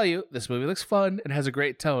want to tell you, this movie looks fun and has a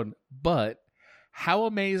great tone, but how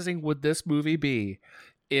amazing would this movie be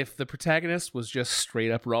if the protagonist was just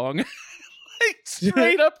straight up wrong? Like,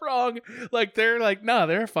 straight up wrong. Like, they're like, nah,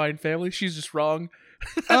 they're a fine family. She's just wrong.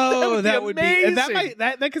 that would be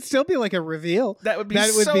that could still be like a reveal. That would be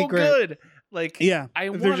so good. Like, yeah,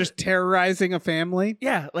 they're just terrorizing a family.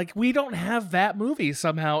 Yeah, like we don't have that movie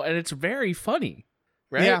somehow, and it's very funny,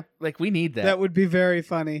 right? Yeah, like we need that. That would be very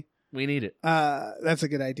funny. We need it. That's a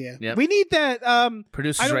good idea. Yep. We need that.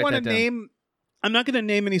 Producers, I don't want to name. I'm not going to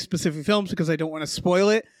name any specific films because I don't want to spoil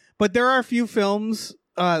it. But there are a few films,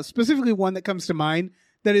 specifically one that comes to mind,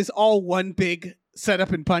 that is all one big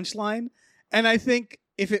setup and punchline. And I think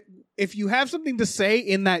if you have something to say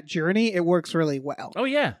in that journey, it works really well. Oh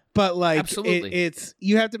yeah, but like absolutely, it's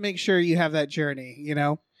you have to make sure you have that journey. You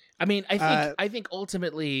know, I mean, I think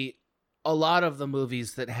ultimately, a lot of the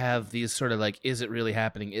movies that have these sort of like, is it really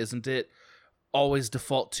happening? Isn't it? Always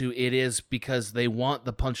default to it is because they want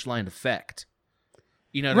the punchline effect.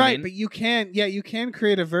 You know what I mean? But you can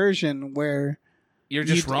create a version where you're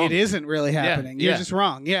just wrong. It isn't really happening. You're just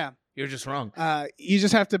wrong. Yeah. You're just wrong. You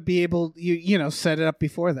just have to be able, set it up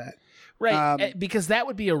before that. Right. Because that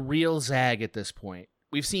would be a real zag at this point.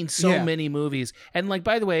 We've seen so many movies. And like,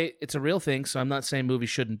 by the way, it's a real thing, so I'm not saying movies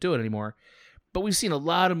shouldn't do it anymore. But we've seen a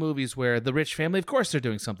lot of movies where the rich family, of course, they're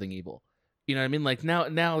doing something evil. You know what I mean? Like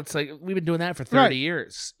now it's like we've been doing that for 30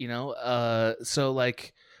 years, you know? So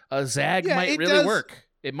like a zag might really work.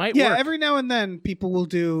 It might work. Yeah, every now and then people will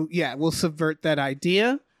will subvert that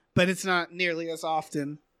idea, but it's not nearly as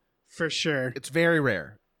often. For sure. It's very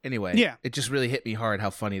rare. Anyway. Yeah. It just really hit me hard how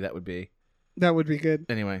funny that would be. That would be good.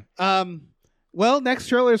 Anyway. Well, next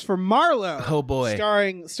trailer is for Marlowe. Oh boy.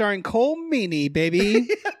 Starring Cole Meany, baby.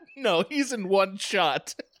 No, he's in one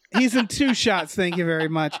shot. He's in 2 shots, thank you very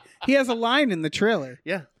much. He has a line in the trailer.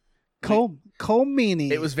 Yeah. Cole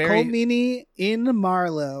Meany. It was very Cole Meany in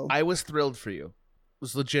Marlowe. I was thrilled for you. I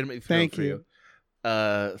was legitimately thrilled for you.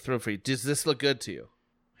 Thrilled for you. Does this look good to you?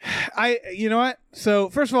 You know what? So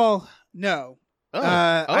first of all, no.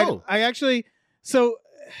 I actually. So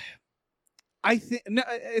I think no.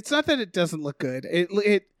 It's not that it doesn't look good.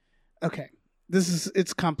 Okay.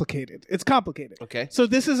 It's complicated. It's complicated. Okay. So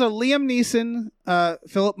this is a Liam Neeson,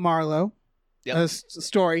 Philip Marlowe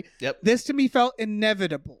story. Yep. This to me felt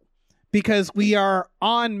inevitable because we are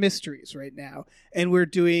on mysteries right now, and we're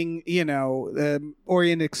doing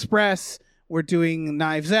Orient Express. We're doing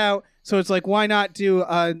Knives Out. So it's like, why not do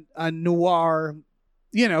a noir,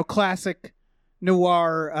 classic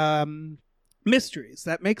noir mysteries?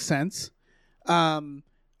 That makes sense.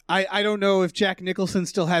 I don't know if Jack Nicholson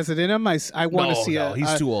still has it in him. I want to see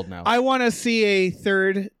he's too old now. I want to see a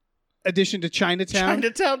third addition to Chinatown.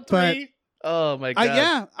 Chinatown 3? Oh my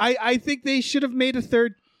god. I think they should have made a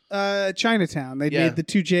third Chinatown. They made the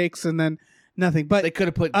 2 Jakes and then nothing. But they could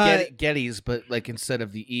have put Gettys, but like instead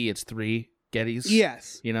of the E, it's 3 Gettys.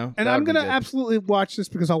 Yes. And I'm going to absolutely watch this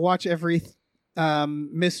because I'll watch every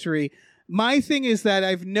mystery. My thing is that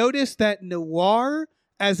I've noticed that noir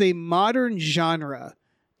as a modern genre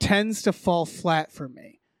tends to fall flat for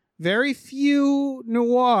me. Very few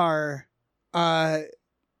noir,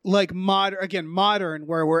 like modern,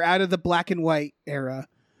 where we're out of the black and white era.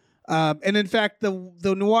 And in fact,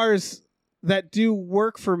 the noirs that do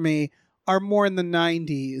work for me are more in the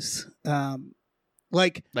 90s.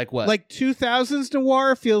 Like what? Like 2000s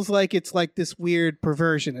noir feels like it's like this weird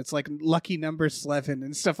perversion. It's like Lucky Number 11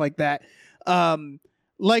 and stuff like that.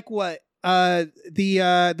 Like what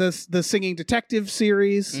the Singing Detective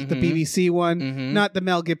series, the BBC one, not the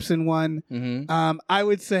Mel Gibson one. I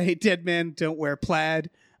would say Dead Men Don't Wear Plaid.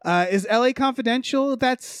 Is LA Confidential?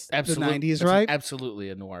 That's the 90s, right? Absolutely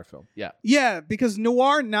a noir film. Yeah. Yeah, because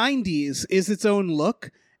noir 90s is its own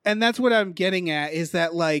look. And that's what I'm getting at, is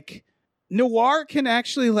that like noir can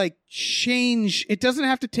actually like change. It doesn't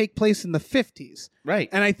have to take place in the 50s. Right.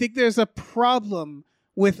 And I think there's a problem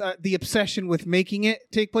with the obsession with making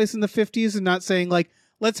it take place in the 50s and not saying like,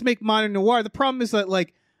 let's make modern noir. The problem is that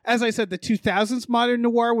like, as I said, the 2000s modern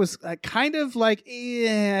noir was kind of like,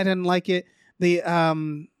 I didn't like it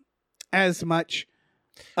as much.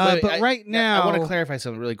 But right now, I want to clarify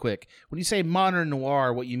something really quick. When you say modern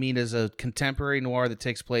noir, what you mean is a contemporary noir that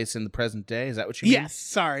takes place in the present day? Is that what you mean? Yes.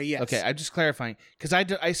 Sorry. Yes. Okay. I'm just clarifying because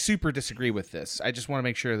I super disagree with this. I just want to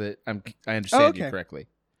make sure that I understand you correctly.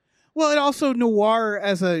 Well, and also noir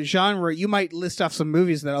as a genre, you might list off some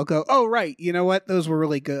movies that I'll go, oh, right, you know what? Those were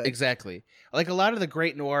really good. Exactly. Like a lot of the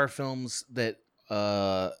great noir films that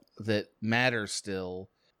matter still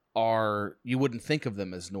are, you wouldn't think of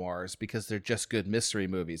them as noirs because they're just good mystery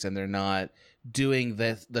movies and they're not doing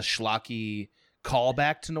the schlocky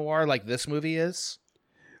callback to noir like this movie is.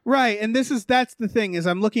 Right. And that's the thing is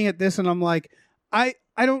I'm looking at this and I'm like, I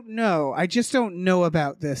don't know. I just don't know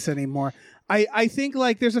about this anymore. I think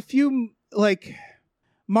like there's a few like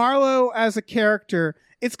Marlowe as a character.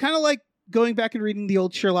 It's kind of like going back and reading the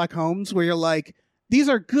old Sherlock Holmes where you're like, these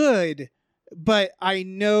are good, but I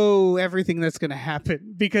know everything that's going to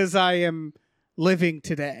happen because I am living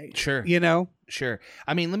today. Sure. You know? Sure.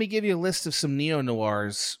 I mean, let me give you a list of some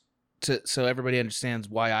neo-noirs so everybody understands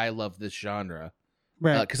why I love this genre.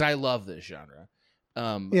 Right. Because I love this genre.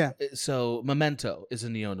 Yeah. So Memento is a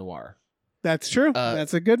neo-noir. That's true.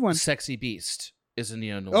 That's a good one. Sexy Beast is a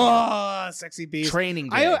neo-noir. Oh, Sexy Beast. Training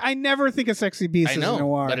Day. I never think of Sexy Beast as a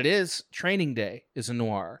noir. But it is. Training Day is a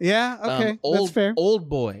noir. Yeah, okay. That's fair. Old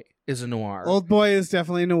Boy is a noir. Old Boy is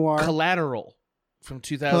definitely a noir. Collateral from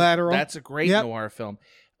 2000. Collateral. That's a great noir film.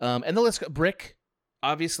 And the list, Brick,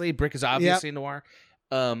 obviously. Brick is obviously a noir.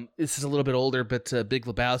 This is a little bit older, but Big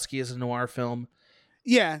Lebowski is a noir film.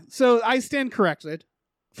 Yeah, so I stand corrected.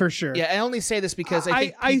 For sure. Yeah, I only say this because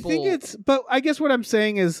I think it's, but I guess what I'm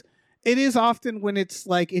saying is it is often when it's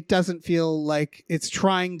like it doesn't feel like it's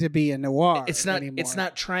trying to be a noir. It's not anymore. It's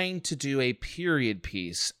not trying to do a period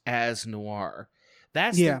piece as noir.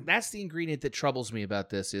 That's the ingredient that troubles me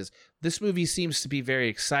about this is this movie seems to be very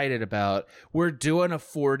excited about we're doing a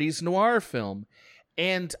 40s noir film.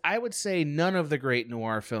 And I would say none of the great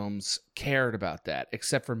noir films cared about that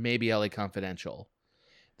except for maybe LA Confidential.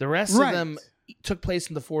 The rest of them took place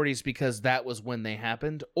in the 40s because that was when they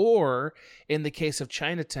happened, or in the case of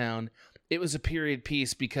Chinatown, it was a period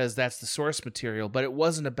piece because that's the source material, but it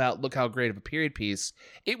wasn't about look how great of a period piece.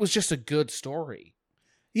 It was just a good story.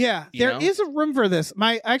 Yeah, there is a room for this.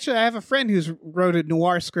 I have a friend who's wrote a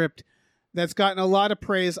noir script that's gotten a lot of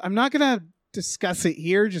praise. I'm not going to discuss it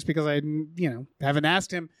here just because I haven't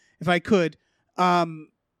asked him if I could. I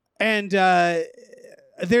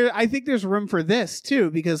think there's room for this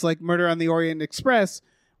too, because like Murder on the Orient Express,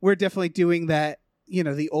 we're definitely doing that,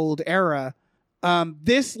 the old era.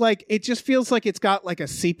 This like it just feels like it's got like a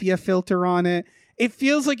sepia filter on it. It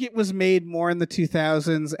feels like it was made more in the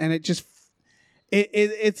 2000s, and it's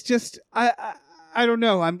just I don't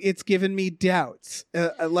know. It's given me doubts.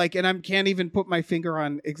 And I can't even put my finger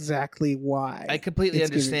on exactly why. I completely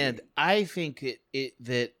understand. I think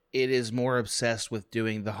that it is more obsessed with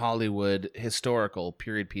doing the Hollywood historical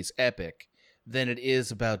period piece epic than it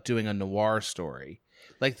is about doing a noir story.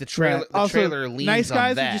 Like the trailer, the trailer leans Nice Guys,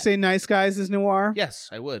 on that. Would you say Nice Guys is noir? Yes,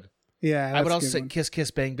 I would. Yeah, I would also say Kiss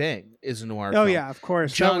Kiss Bang Bang is a noir film. Oh yeah, of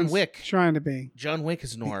course. John Wick. Trying to be. John Wick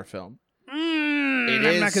is a noir film.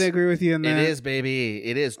 I'm not going to agree with you on that. It is, baby.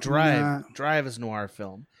 It is. Drive. Drive is a noir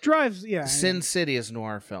film. Drive's, yeah. Sin City is a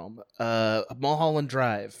noir film. Mulholland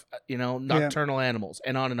Drive, Nocturnal Animals,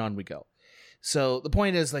 and on we go. So the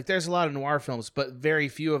point is, like, there's a lot of noir films, but very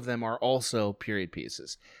few of them are also period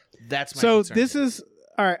pieces. That's my concern. This is,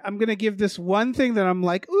 all right, I'm going to give this one thing that I'm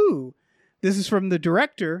like, ooh, this is from the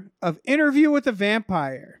director of Interview with the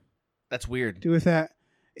Vampire. That's weird. Do with that.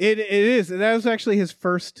 It is. That was actually his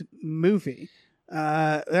first movie.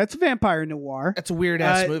 That's a vampire noir. That's a weird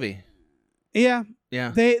ass movie. Yeah.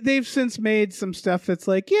 Yeah. They've since made some stuff that's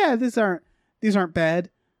like, yeah, these aren't bad.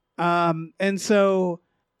 And so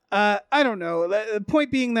I don't know. The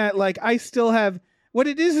point being that like I still have what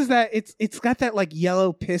it is that it's got that like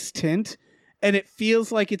yellow piss tint, and it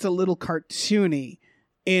feels like it's a little cartoony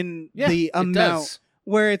in the amount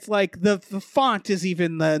where it's like the font is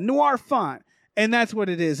even the noir font. And that's what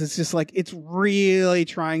it is. It's just like it's really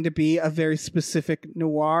trying to be a very specific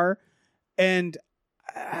noir, and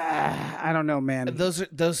I don't know, man.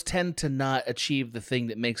 Those tend to not achieve the thing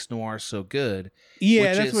that makes noir so good.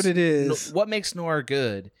 Yeah, that's what it is. What makes noir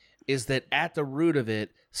good is that at the root of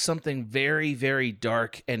it, something very, very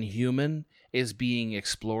dark and human is being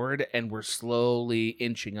explored, and we're slowly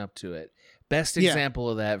inching up to it. Best example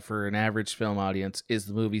of that for an average film audience is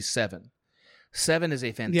the movie Seven. Seven is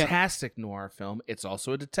a fantastic noir film. It's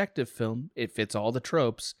also a detective film. It fits all the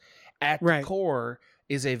tropes. At the core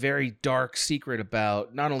is a very dark secret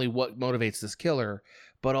about not only what motivates this killer,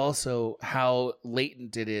 but also how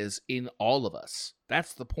latent it is in all of us.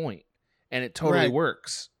 That's the point. And it totally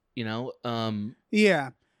works, you know?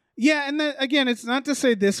 Yeah. Yeah, and then, again, it's not to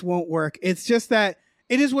say this won't work. It's just that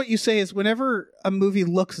it is what you say is whenever a movie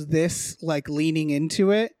looks this, like, leaning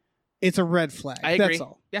into it, it's a red flag. I agree. That's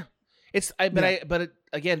all. Yeah.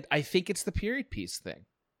 Again, I think it's the period piece thing.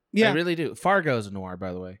 Yeah. I really do. Fargo is a noir,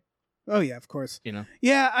 by the way. Oh, yeah, of course. You know?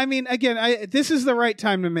 Yeah, I mean, again, this is the right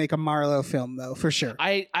time to make a Marlowe film, though, for sure.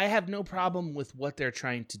 I have no problem with what they're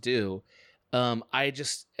trying to do. I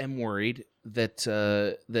just am worried that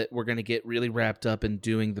that we're going to get really wrapped up in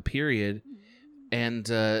doing the period, and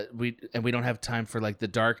we don't have time for like the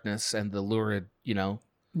darkness and the lurid, you know?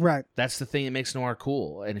 Right. That's the thing that makes noir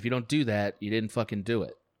cool. And if you don't do that, you didn't fucking do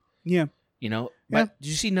it. Yeah. You know? But did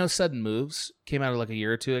you see No Sudden Moves? Came out like a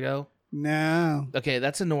year or two ago. No. Okay,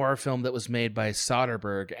 that's a noir film that was made by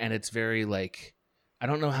Soderbergh, and it's very like, I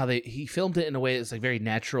don't know how he filmed it in a way that's like very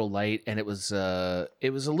natural light, and it was a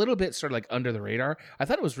little bit sort of like under the radar. I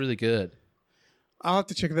thought it was really good. I'll have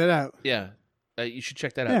to check that out. Yeah, you should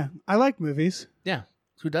check that out. Yeah, I like movies. Yeah,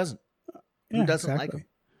 who doesn't? Who doesn't like them?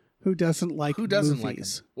 Who doesn't like Who doesn't movies? like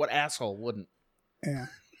them? What asshole wouldn't? Yeah.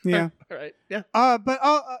 Yeah. All right. Yeah. But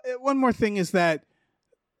one more thing is that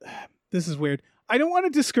this is weird. I don't want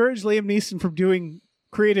to discourage Liam Neeson from doing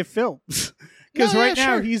creative films because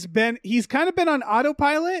now he's kind of been on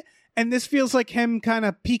autopilot, and this feels like him kind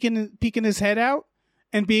of peeking his head out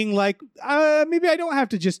and being like, maybe I don't have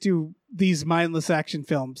to just do these mindless action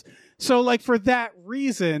films. So, like, for that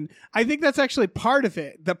reason, I think that's actually part of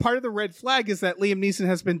it. The part of the red flag is that Liam Neeson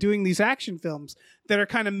has been doing these action films that are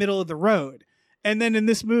kind of middle of the road. And then in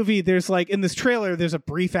this movie, there's like, in this trailer, there's a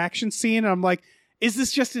brief action scene. And I'm like, is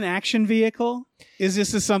this just an action vehicle? Is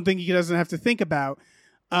this just something he doesn't have to think about?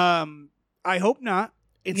 I hope not.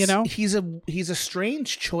 You know, he's a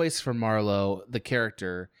strange choice for Marlowe, the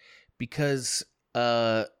character, because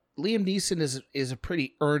Liam Neeson is a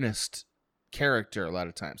pretty earnest character a lot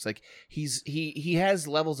of times. Like he has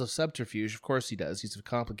levels of subterfuge. Of course he does. He's a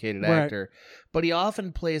complicated actor, but he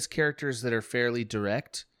often plays characters that are fairly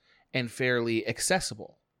direct and fairly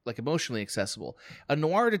accessible, like emotionally accessible. A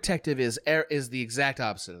noir detective is the exact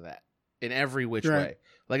opposite of that in every which way.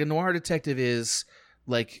 Like a noir detective is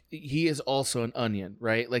like, he is also an onion,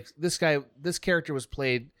 right? Like this character was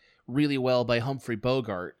played really well by Humphrey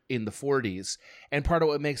Bogart in the 40s, and part of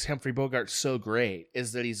what makes Humphrey Bogart so great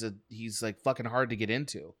is that he's like fucking hard to get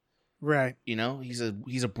into. Right. You know, he's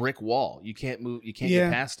a brick wall. You can't move, you can't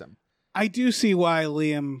get past him. I do see why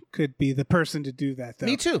Liam could be the person to do that, though.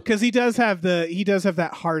 Me too, because he does have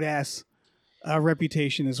that hard ass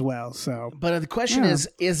reputation as well. So, but the question is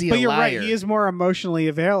he? But a you're liar? Right. He is more emotionally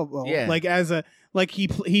available. Yeah. Like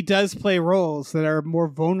he does play roles that are more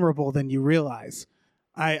vulnerable than you realize.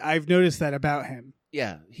 I've noticed that about him.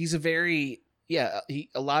 Yeah, he's a very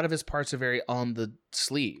a lot of his parts are very on the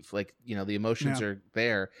sleeve. Like, you know, the emotions are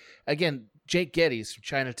there. Again, Jake Geddes from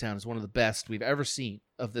Chinatown is one of the best we've ever seen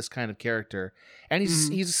of this kind of character, and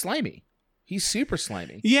he's slimy. He's super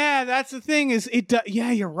slimy. Yeah, that's the thing.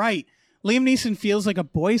 You're right. Liam Neeson feels like a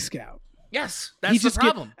Boy Scout. Yes, that's the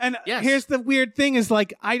problem. Here's the weird thing: is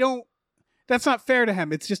like that's not fair to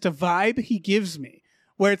him. It's just a vibe he gives me,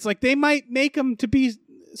 where it's like they might make him to be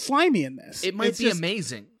slimy in this. It might be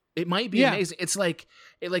amazing. It might be amazing. It's like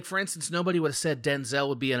for instance, nobody would have said Denzel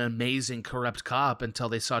would be an amazing corrupt cop until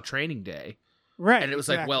they saw Training Day. Right. And it was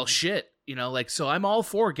like, well, shit, you know, like, so I'm all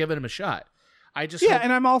for giving him a shot.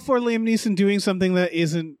 And I'm all for Liam Neeson doing something that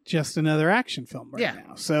isn't just another action film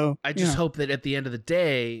now. So I just hope that at the end of the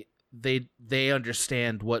day, they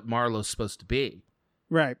understand what Marlowe's supposed to be.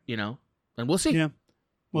 Right. You know? And we'll see. Yeah.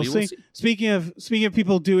 We'll see. Speaking of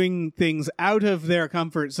people doing things out of their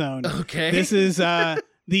comfort zone. Okay. This is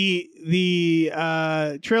the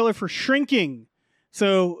trailer for Shrinking.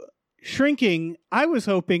 So Shrinking, I was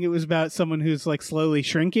hoping it was about someone who's like slowly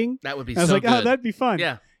shrinking. That would be I was like, good. oh, that'd be fun.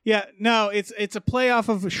 Yeah. Yeah. No, it's a play off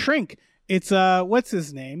of Shrink. It's what's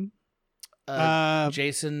his name?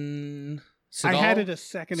 Jason Segel? I had it a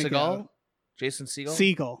second ago. Jason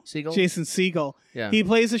Segel? Segel. Jason Segel. Yeah. He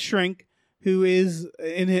plays a shrink who is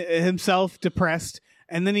himself depressed,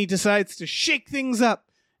 and then he decides to shake things up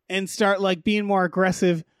and start like being more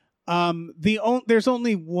aggressive. There's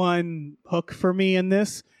only one hook for me in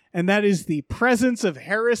this, and that is the presence of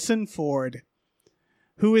Harrison Ford,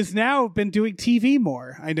 who has now been doing TV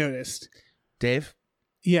more, I noticed. Dave?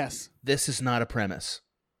 Yes. This is not a premise.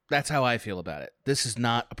 That's how I feel about it. This is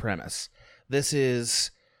not a premise. This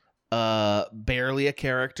is barely a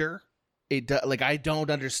character. I don't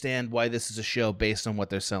understand why this is a show based on what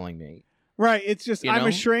they're selling me. Right. It's just, I'm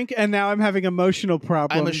a shrink, and now I'm having emotional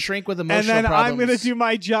problems. I'm a shrink with emotional problems. And then problems. I'm going to do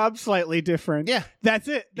my job slightly different. Yeah. That's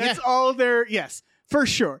it. That's all there. Yes, for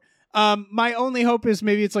sure. My only hope is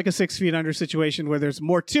maybe it's like a 6 Feet Under situation where there's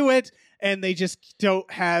more to it, and they just don't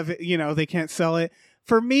have, they can't sell it.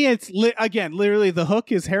 For me, it's, literally the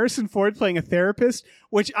hook is Harrison Ford playing a therapist,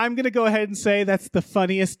 which I'm going to go ahead and say that's the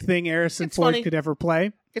funniest thing Harrison Ford could ever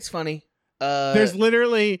play. It's funny. There's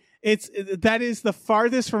literally, that is the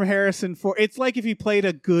farthest from Harrison Ford. It's like if he played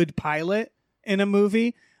a good pilot in a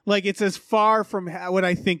movie. Like, it's as far from what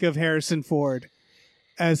I think of Harrison Ford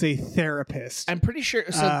as a therapist. I'm pretty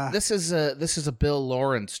sure. So this is a Bill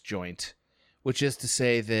Lawrence joint, which is to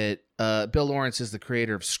say that Bill Lawrence is the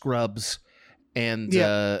creator of Scrubs and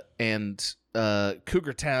Cougar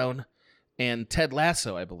Town and Ted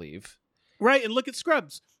Lasso, I believe. Right, and look at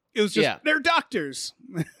Scrubs. It was just they're doctors.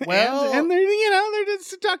 Well, and they're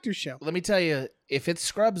just a doctor show. Let me tell you, if it's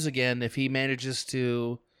Scrubs again, if he manages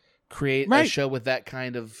to create a show with that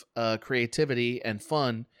kind of creativity and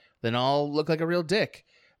fun, then I'll look like a real dick.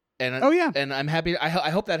 And and I'm happy. I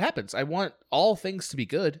hope that happens. I want all things to be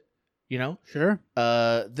good. Sure.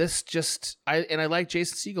 This just I like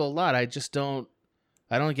Jason Segel a lot. I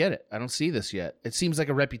don't get it. I don't see this yet. It seems like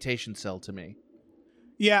a reputation sell to me.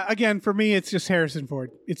 Yeah, again, for me, it's just Harrison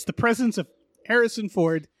Ford. It's the presence of Harrison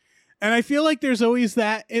Ford. And I feel like there's always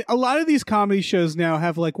that. A lot of these comedy shows now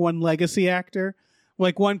have like one legacy actor,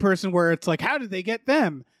 like one person where it's like, how did they get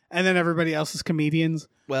them? And then everybody else is comedians.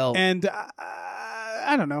 Well, and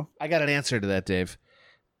I don't know. I got an answer to that, Dave.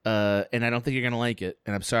 And I don't think you're going to like it.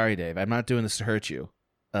 And I'm sorry, Dave. I'm not doing this to hurt you.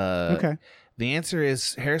 Okay. The answer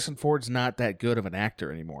is Harrison Ford's not that good of an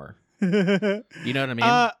actor anymore. You know what I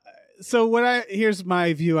mean? So here's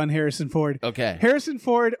my view on Harrison Ford. Okay. Harrison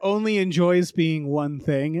Ford only enjoys being one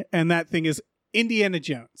thing, and that thing is Indiana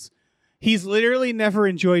Jones. He's literally never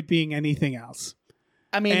enjoyed being anything else.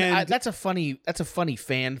 I mean, that's a funny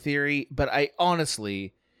fan theory, but I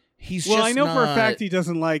honestly, I know for a fact he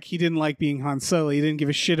didn't like being Han Solo. He didn't give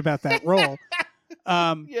a shit about that role.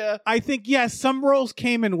 Yeah. I think, some roles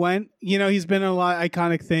came and went. He's been in a lot of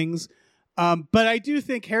iconic things. But I do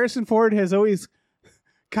think Harrison Ford has always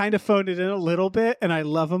kind of phoned it in a little bit, and I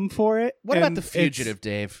love him for it. What about The Fugitive,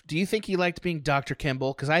 Dave? Do you think he liked being Dr.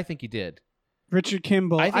 Kimball? Because I think he did. Richard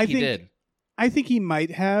Kimball. I think he did. I think he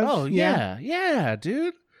might have. Oh, yeah,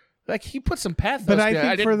 dude. Like, he put some pathos but behind.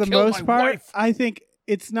 I think for the most part, I think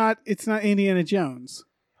it's not Indiana Jones.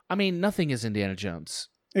 I mean, nothing is Indiana Jones.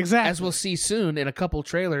 Exactly. As we'll see soon in a couple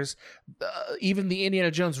trailers, even the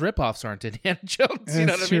Indiana Jones ripoffs aren't Indiana Jones. You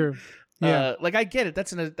know what I mean? Yeah. I get it.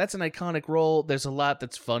 That's an iconic role. There's a lot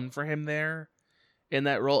that's fun for him there in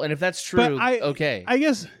that role. And if that's true, okay. I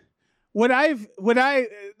guess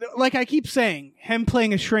I keep saying, him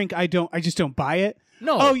playing a shrink, I just don't buy it.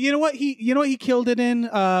 No. Oh, you know what he killed it in?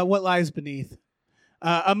 What Lies Beneath?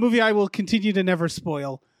 A movie I will continue to never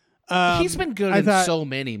spoil. He's been good in so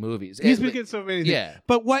many movies. He's been good in so many things. Yeah.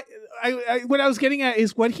 But what I was getting at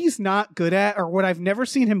is what he's not good at, or what I've never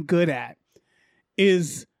seen him good at,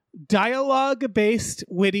 is dialogue-based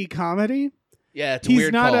witty comedy. Yeah, it's a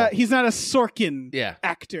weird call. He's not a Sorkin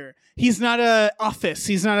actor. He's not a Office.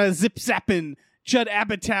 He's not a Zip Zappin', Judd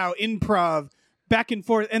Apatow improv back and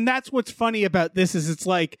forth. And that's what's funny about this is it's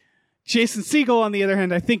like Jason Segel, on the other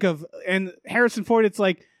hand, I think of, and Harrison Ford, it's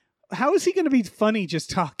like, how is he going to be funny just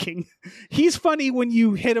talking? He's funny when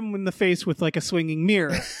you hit him in the face with like a swinging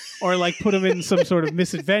mirror or like put him in some sort of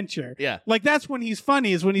misadventure. Yeah. Like that's when he's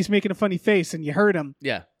funny, is when he's making a funny face and you hurt him.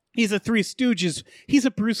 Yeah. He's a Three Stooges. He's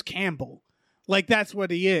a Bruce Campbell. Like, that's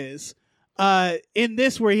what he is. In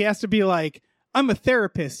this, where he has to be like, I'm a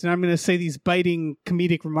therapist, and I'm going to say these biting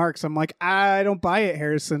comedic remarks. I'm like, I don't buy it,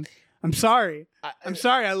 Harrison. I'm sorry. I'm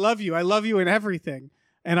sorry. I love you. I love you in everything.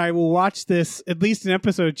 And I will watch this, at least an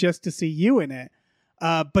episode, just to see you in it.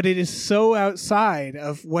 But it is so outside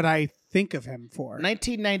of what I think of him for.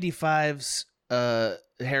 1995's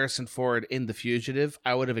Harrison Ford in The Fugitive,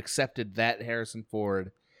 I would have accepted that Harrison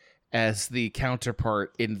Ford as the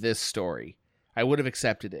counterpart in this story. I would have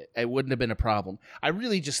accepted it. It wouldn't have been a problem. I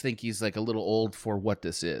really just think he's like a little old for what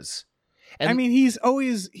this is. And I mean, he's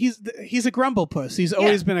a grumble puss. He's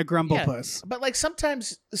always been a grumble puss. But like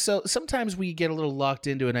sometimes we get a little locked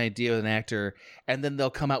into an idea with an actor, and then they'll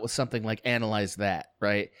come out with something like Analyze That,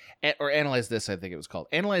 right? Or Analyze This, I think it was called.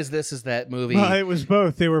 Analyze This is that movie. Well, it was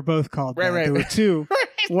both. They were both called that. Right. There were two.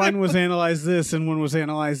 One was Analyze This, and one was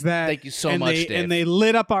Analyze That. Thank you so much, Dave. And they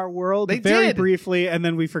lit up our world very briefly, and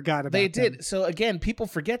then we forgot about it. They did. So again, people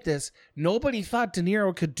forget this. Nobody thought De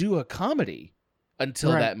Niro could do a comedy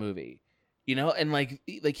until that movie, and like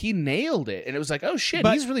he nailed it, and it was like, oh shit,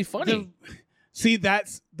 he's really funny. See,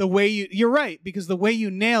 that's the way you're right, because the way you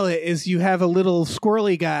nail it is you have a little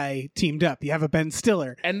squirrely guy teamed up. You have a Ben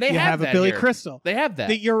Stiller, and they have a Billy Crystal. They have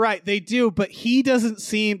that. You're right, they do, but he doesn't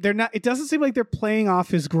seem. They're not. It doesn't seem like they're playing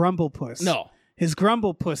off his grumble puss. No, his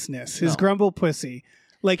grumble pussness, his grumble pussy.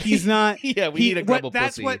 Like he's not. We need a grumble pussy.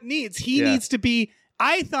 That's what needs. He needs to be.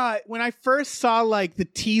 I thought when I first saw like the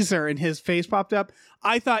teaser and his face popped up,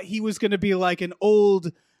 I thought he was going to be like an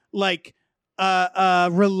old, like,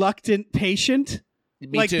 reluctant patient.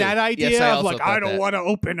 Me like too. that idea yes, of like, I don't want to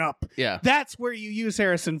open up. Yeah. That's where you use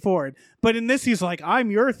Harrison Ford. But in this, he's like, I'm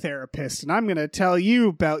your therapist and I'm going to tell you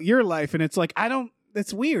about your life. And it's like,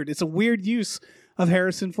 it's weird. It's a weird use of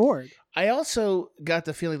Harrison Ford. I also got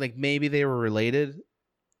the feeling like maybe they were related.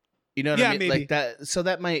 You know what I mean? Maybe. Like that. So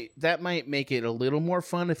that might make it a little more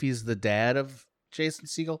fun if he's the dad of Jason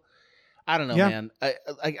Segel. I don't know, man.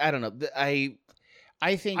 I don't know.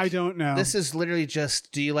 I think I don't know. This is literally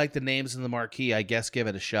just, do you like the names in the marquee? I guess give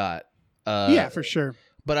it a shot. Yeah, for sure.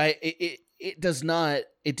 But it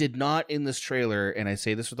did not in this trailer, and I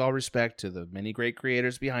say this with all respect to the many great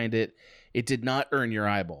creators behind it, it did not earn your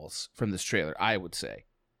eyeballs from this trailer, I would say.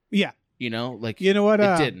 Yeah. You know what?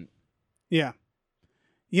 It didn't. Yeah.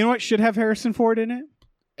 You know what should have Harrison Ford in it?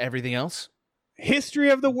 Everything else? History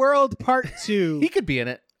of the World Part 2. He could be in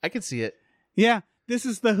it. I could see it. Yeah. This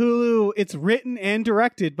is the Hulu. It's written and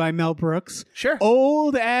directed by Mel Brooks. Sure.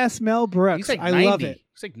 Old ass Mel Brooks. He's like I 90. love it.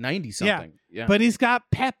 He's like 90 something. Yeah. But he's got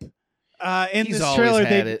pep. In He's this trailer,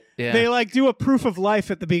 Yeah. they like do a proof of life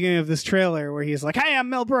at the beginning of this trailer where he's like, "Hi, I'm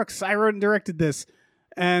Mel Brooks. I wrote and directed this,"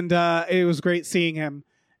 and it was great seeing him.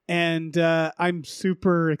 And I'm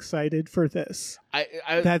super excited for this.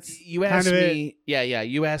 That's you asked me. Yeah.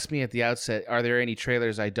 You asked me at the outset, are there any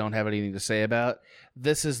trailers I don't have anything to say about?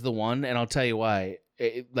 This is the one, and I'll tell you why.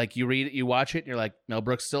 Like you read it, you watch it, and you're like, Mel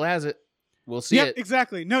Brooks still has it. We'll see it.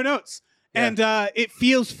 Exactly. No notes. Yeah. And it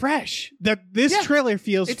feels fresh. This trailer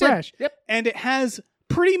feels fresh. Yep. And it has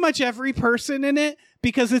pretty much every person in it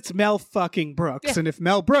because it's Mel fucking Brooks. Yeah. And if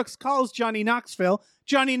Mel Brooks calls Johnny Knoxville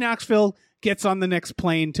gets on the next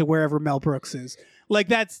plane to wherever Mel Brooks is. Like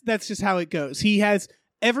that's just how it goes. He has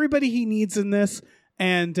everybody he needs in this.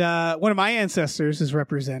 And one of my ancestors is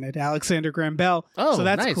represented, Alexander Graham Bell. Oh, so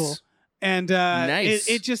that's nice. cool. And Nice.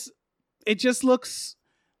 it just looks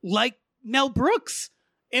like Mel Brooks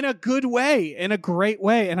in a good way, in a great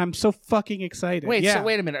way, and I'm so fucking excited. Wait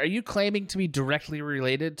a minute. Are you claiming to be directly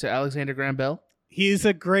related to Alexander Graham Bell? He's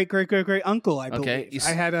a great uncle, I believe. Okay.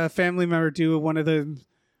 I had a family member do one of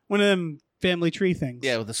them family tree things.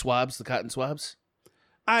 Yeah, with the cotton swabs.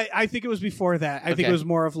 I think it was before that. I think Okay. it was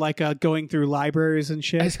more of like going through libraries and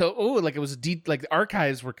shit. Like it was like the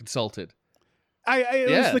archives were consulted. It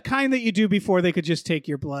was the kind that you do before they could just take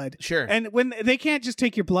your blood. Sure. And when they can't just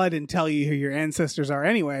take your blood and tell you who your ancestors are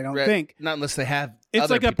anyway, I don't think. Not unless they have. It's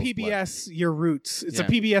other like a people's PBS your roots. It's Yeah. a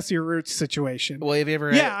PBS your roots situation. Blood. Well, have you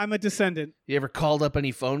ever? I'm a descendant. You ever called up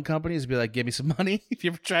any phone companies and be like, "Give me some money"? Have you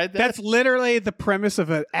ever tried that? That's literally the premise of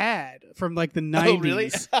an ad from like the 90s. Oh,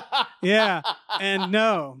 really? Yeah. And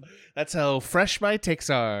no. That's how fresh my takes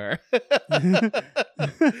are. By the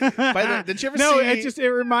way, did you ever see? It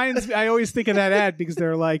reminds me. I always think of that ad because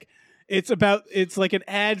they're like, it's like an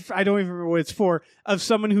ad. I don't even remember what it's for, of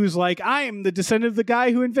someone who's like, I am the descendant of the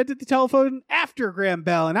guy who invented the telephone after Graham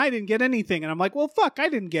Bell, and I didn't get anything. And I'm like, well, fuck, I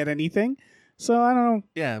didn't get anything. So I don't know.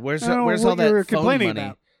 Yeah, where's I don't know all what that you were phone complaining money?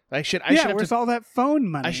 about. Where's all that phone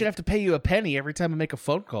money? I should have to pay you a penny every time I make a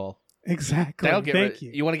phone call. Exactly. Thank you.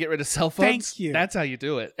 You want to get rid of cell phones? Thank you. That's how you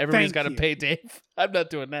do it. Everybody's got to Thank pay Dave. I'm not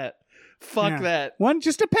doing that. Fuck that.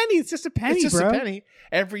 Just a penny. It's just a penny, It's just bro. a penny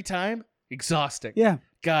every time. Exhausting. Yeah.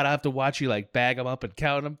 God, I have to watch you like bag them up and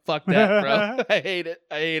count them. Fuck that, bro. I hate it.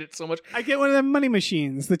 I hate it so much. I get one of them money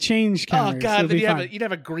machines, the change counters. Oh God, It'll then be you'd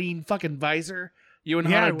have a green fucking visor. You and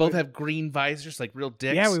Yeah, Hunter I both would. have green visors, like real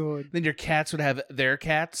dicks. Yeah, we would. Then your cats would have their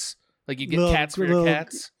cats. Like you get Little- cats for your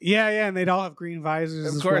cats. Yeah, and they'd all have green visors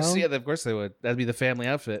Of as course, well. yeah, of course they would. That'd be the family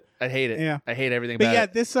outfit. I hate it. Yeah. I hate everything But about yeah,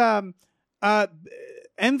 it. this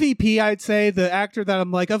MVP, I'd say the actor that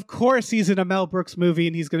I'm like, of course he's in a Mel Brooks movie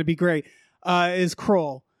and he's going to be great, is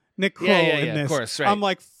Kroll. Nick Kroll Yeah, in this. of course, right. I'm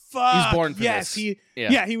like, fuck. He's born for yes, this.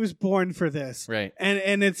 he was born for this. Right.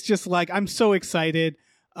 And it's just like, I'm so excited.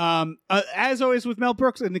 As always with Mel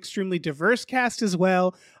Brooks, an extremely diverse cast as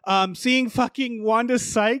well. Seeing fucking Wanda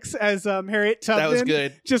Sykes as Harriet Tubman. That was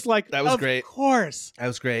good. Just like, that was of great. course. That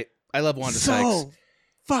was great. I love Wanda So Sykes.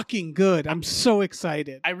 fucking good. I'm so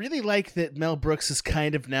excited. I really like that Mel Brooks is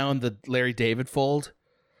kind of now in the Larry David fold.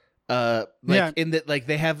 In that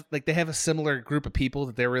they have a similar group of people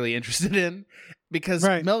that they're really interested in, because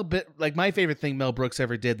Right. my favorite thing Mel Brooks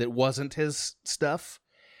ever did that wasn't his stuff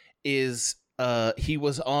is he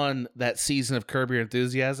was on that season of Curb Your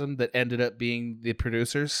Enthusiasm that ended up being the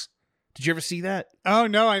producers. Did you ever see that? Oh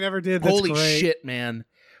no, I never did. That's Holy great. shit, man.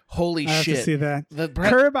 Holy I have shit. to see that. The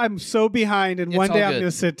Curb, I'm so behind, and It's one day all I'm good.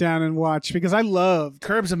 going to sit down and watch because I loved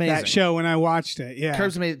Curb's amazing. that show when I watched it. Yeah.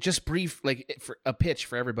 Curb's amazing. Just brief, for a pitch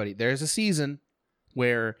for everybody. There's a season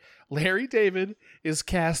where Larry David is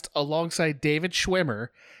cast alongside David Schwimmer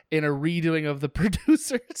in a redoing of The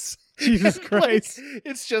Producers. Jesus Christ.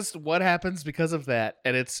 It's just what happens because of that,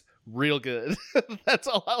 and it's real good. That's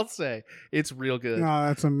all I'll say. It's real good. Oh,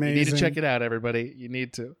 that's amazing. You need to check it out, everybody. You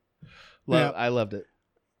need to. I loved it.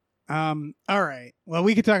 All right. Well,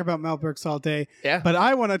 we could talk about Mel Brooks all day, Yeah. but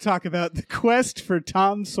I want to talk about the quest for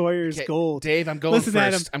Tom Sawyer's Okay, gold. Dave, I'm going Listen, first.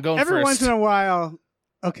 Adam, I'm going every first. once in a while.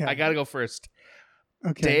 Okay. I got to go first.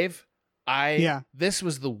 Okay. Dave, Yeah. this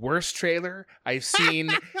was the worst trailer I've seen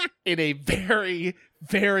in a very,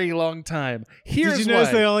 very long time. Here's Did you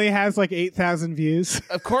notice why. it only has like 8,000 views?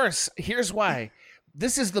 Of course, here's why.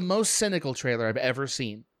 This is the most cynical trailer I've ever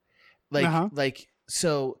seen.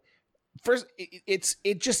 So first,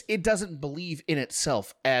 it doesn't believe in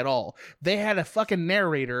itself at all. They had a fucking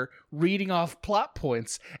narrator reading off plot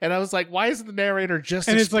points, and I was like, why isn't the narrator just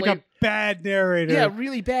And it's like explain- a bad narrator. Yeah,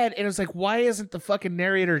 really bad. And it was like, why isn't the fucking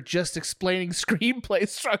narrator just explaining screenplay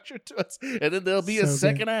structure to us? And then there'll be a So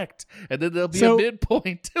second act, and then there'll be So- a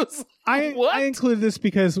midpoint. It was like, what? I included this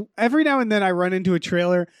because every now and then I run into a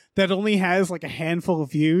trailer that only has like a handful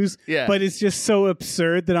of views, Yeah. but it's just so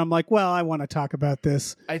absurd that I'm like, well, I want to talk about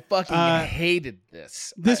this. I fucking hated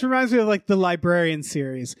this. This reminds me of like the Librarian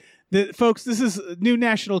series. Folks, this is new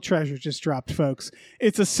National Treasure just dropped, folks.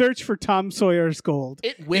 It's a search for Tom Sawyer's gold.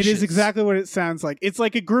 It wishes. It is exactly what it sounds like. It's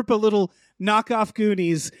like a group of little knockoff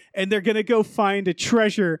Goonies, and they're going to go find a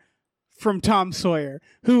treasure from Tom Sawyer,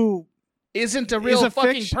 who Isn't a real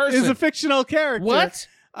fucking person. is a fictional character. What?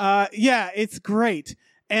 Yeah, it's great,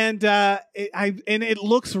 and it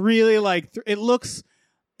looks really like it looks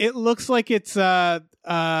like it's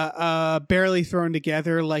barely thrown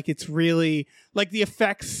together. Like it's really like the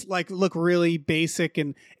effects look really basic,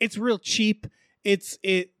 and it's real cheap. It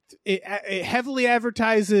heavily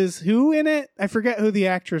advertises who in it. I forget who the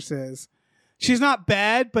actress is. She's not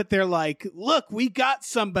bad, but they're like, look, we got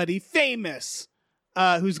somebody famous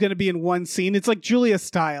who's going to be in one scene. It's like Julia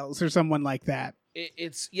Stiles or someone like that.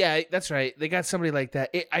 Yeah, that's right. They got somebody like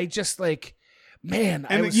that. I just like, man,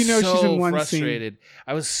 I And was she's in so one frustrated.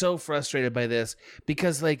 I was so frustrated by this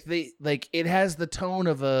because it has the tone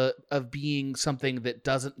of being something that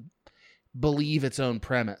doesn't believe its own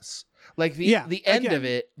premise. Like the end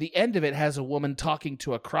of it has a woman talking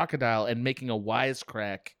to a crocodile and making a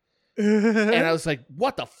wisecrack. And I was like,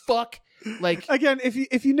 what the fuck? Like, again,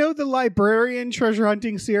 if you know the Librarian treasure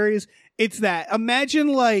hunting series, it's that. Imagine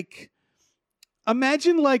like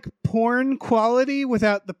porn quality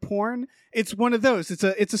without the porn. It's one of those.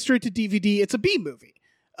 It's a straight to DVD. It's a B movie.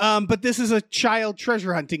 But this is a child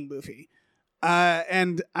treasure hunting movie.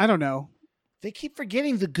 And I don't know. they keep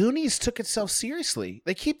forgetting the Goonies took itself seriously.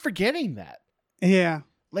 They keep forgetting that. Yeah.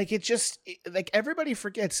 Like everybody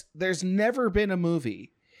forgets there's never been a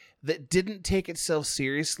movie that didn't take itself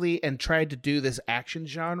seriously and tried to do this action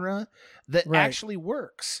genre that actually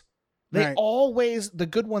works. They always, the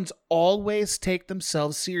good ones always take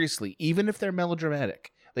themselves seriously, even if they're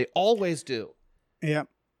melodramatic. They always do. Yeah.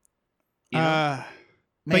 You know?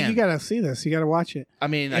 But you gotta see this. You gotta watch it. I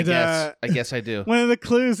mean, I guess I do. One of the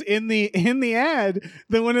clues in the ad,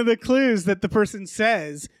 one of the clues that the person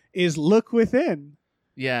says is "look within."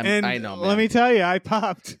 Yeah, and I know. Man. Let me tell you, I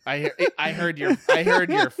popped. I heard your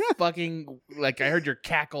fucking I heard your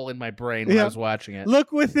cackle in my brain when I was watching it.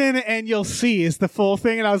 Look within, and you'll see is the full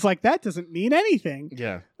thing. And I was like, that doesn't mean anything.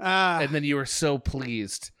 Yeah. And then you were so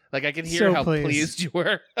pleased. Like I could hear so how pleased. pleased you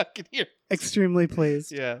were. I could hear. Extremely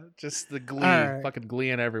pleased. Yeah, just the glee, fucking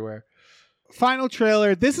gleeing everywhere. Final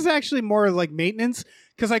trailer. This is actually more like maintenance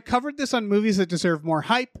because I covered this on movies that deserve more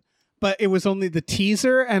hype, but it was only the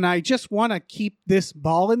teaser, and I just want to keep this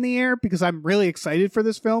ball in the air because I'm really excited for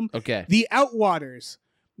this film. Okay. The Outwaters.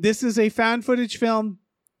 This is a found footage film.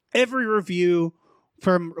 Every review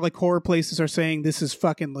from like horror places are saying this is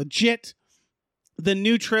fucking legit. The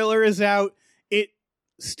new trailer is out. It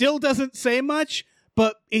still doesn't say much,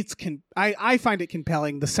 but I find it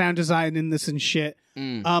compelling. The sound design in this and shit.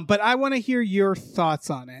 But I want to hear your thoughts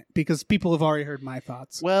on it because people have already heard my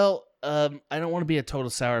thoughts. Well, I don't want to be a total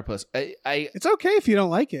sourpuss. It's okay if you don't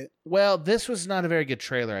like it. Well, this was not a very good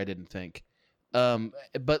trailer, I didn't think.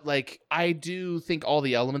 But like, I do think all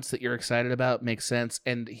the elements that you're excited about make sense,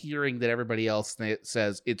 and hearing that everybody else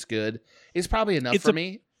says it's good is probably enough for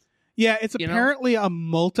me. Yeah, it's apparently a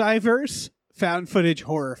multiverse found footage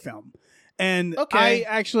horror film. And okay.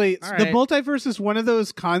 The multiverse is one of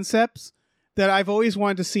those concepts that I've always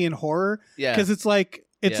wanted to see in horror. Yeah. Because it's like,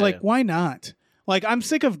 why not? Like, I'm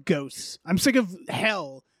sick of ghosts. I'm sick of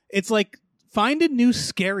hell. It's like, find a new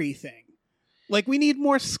scary thing. Like, we need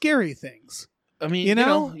more scary things. I mean,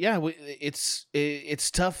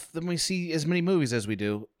 it's tough when we see as many movies as we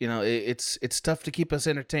do. It's tough to keep us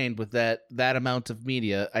entertained with that amount of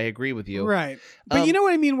media. I agree with you. Right. But you know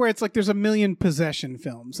what I mean? Where it's like there's a million possession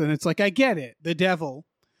films, and it's like, I get it. The devil.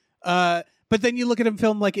 But then you look at a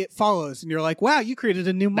film like It Follows, and you're like, wow, you created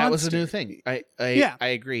a new monster. That was a new thing. I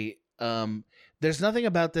agree. There's nothing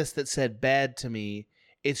about this that said bad to me.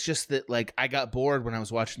 It's just that, like, I got bored when I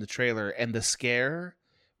was watching the trailer, and the scare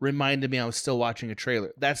reminded me I was still watching a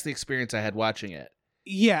trailer. That's the experience I had watching it.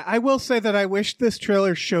 Yeah, I will say that I wish this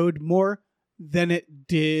trailer showed more than it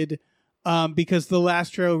did, because the last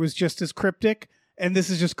trailer was just as cryptic, and this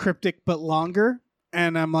is just cryptic but longer.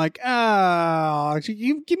 And I'm like,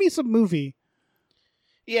 you give me some movie.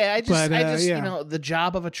 Yeah, I just the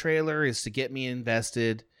job of a trailer is to get me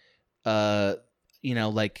invested.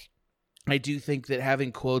 Like, I do think that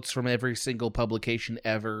having quotes from every single publication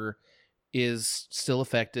ever is still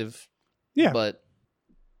effective. Yeah. But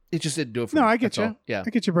it just didn't do it for me. No, I get you. Yeah. I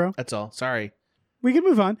get you, bro. That's all. Sorry. We can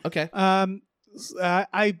move on. Okay. By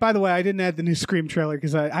the way, I didn't add the new Scream trailer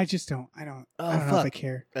because I just don't. I don't know if I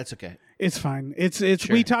care. That's okay. It's fine. It's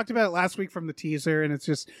sure. We talked about it last week from the teaser, and it's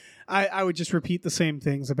just I would just repeat the same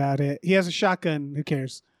things about it. He has a shotgun. Who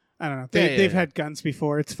cares? I don't know. They've had guns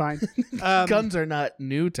before. It's fine. Guns are not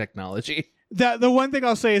new technology. The one thing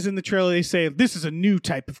I'll say is in the trailer they say this is a new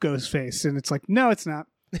type of ghost face, and it's like, no, it's not.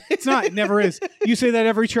 It's not. It never is. You say that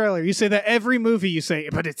every trailer. You say that every movie. You say,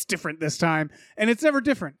 but it's different this time, and it's never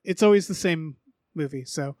different. It's always the same movie.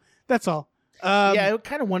 So that's all. I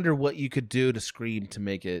kind of wonder what you could do to Scream to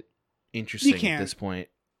make it interesting at this point.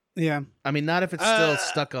 Yeah. I mean, not if it's still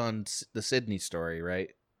stuck on the Sydney story, right?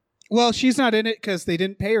 Well, she's not in it because they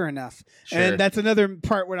didn't pay her enough. Sure. And that's another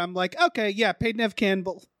part where I'm like, okay, yeah, pay Nev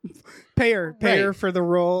Campbell. pay her for the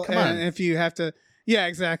role. Come on. If you have to. Yeah,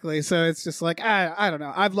 exactly. So it's just like, I don't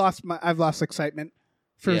know. I've lost excitement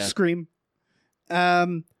for Scream.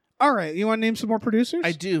 All right. You want to name some more producers?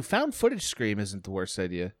 I do. Found footage Scream isn't the worst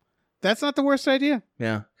idea. That's not the worst idea.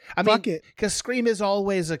 Yeah. Fuck it. Because Scream is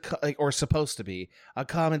always or supposed to be a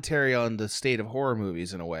commentary on the state of horror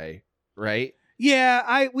movies in a way, right?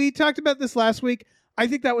 Yeah, we talked about this last week. I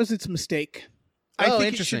think that was its mistake. I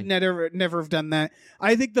think it should never have done that.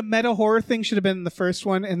 I think the meta horror thing should have been the first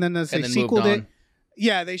one, and then as they sequeled it,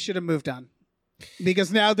 yeah, they should have moved on.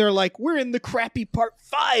 Because now they're like, we're in the crappy part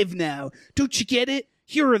 5 now. Don't you get it?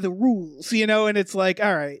 Here are the rules, and it's like,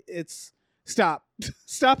 all right, stop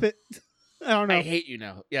it. I don't know. I hate you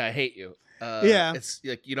now. Yeah, I hate you. It's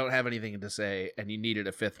like you don't have anything to say, and you needed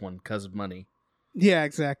a 5th one because of money. Yeah,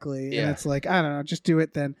 exactly. Yeah. And it's like, I don't know, just do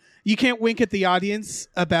it then. You can't wink at the audience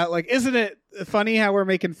about like, isn't it funny how we're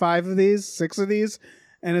making 6 of these?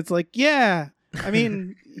 And it's like, yeah. I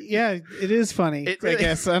mean, yeah, it is funny, I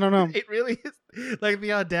guess. I don't know. It really is. Like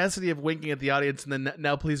the audacity of winking at the audience and then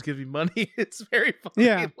now please give me money. It's very funny.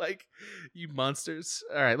 Yeah. Like, you monsters.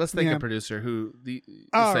 All right, let's thank a producer who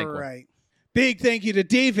All right. Big thank you to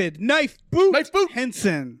David Knife Boot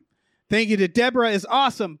Henson. Thank you to Deborah is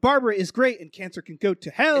awesome. Barbara is great, and cancer can go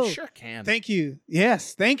to hell. It sure can. Thank you.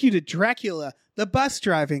 Yes. Thank you to Dracula, the bus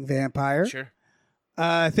driving vampire. Sure.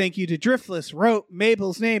 Thank you to Driftless wrote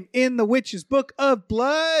Mabel's name in the Witch's Book of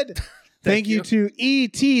Blood. Thank you to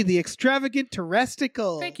E.T., the extravagant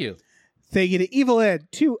terresticle. Thank you. Thank you to Evil Ed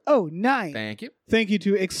 209. Thank you. Thank you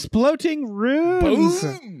to Exploding Runes.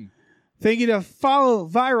 Boom. Thank you to follow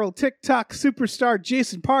viral TikTok superstar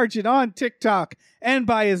Jason Pargin on TikTok and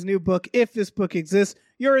buy his new book, If This Book Exists,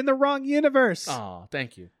 You're in the Wrong Universe. Oh,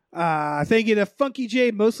 thank you. Thank you to Funky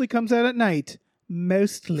J, mostly comes out at night.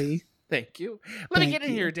 Mostly. Thank you. Let me get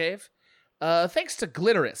in here, Dave. Thanks to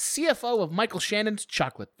Glitterous, CFO of Michael Shannon's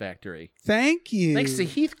Chocolate Factory. Thank you. Thanks to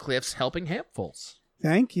Heathcliff's Helping Handfuls.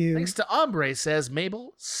 Thank you. Thanks to Ombre says,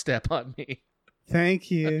 Mabel, step on me.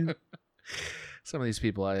 Thank you. Some of these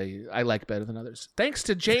people I like better than others. Thanks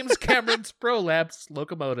to James Cameron's Prolapse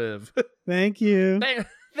Locomotive. Thank you.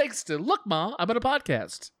 Thanks to Look Ma, I'm on a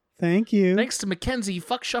podcast. Thank you. Thanks to Mackenzie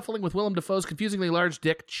Fuck Shuffling with Willem Dafoe's confusingly large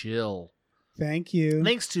dick. Chill. Thank you.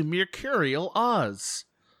 Thanks to Mercurial Oz.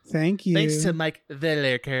 Thank you. Thanks to Mike the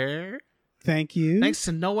Lurker. Thank you. Thanks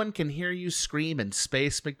to No One Can Hear You Scream and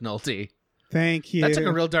Space McNulty. Thank you. That took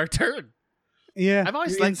a real dark turn. Yeah. I've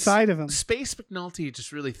always you're liked inside of him. Space McNulty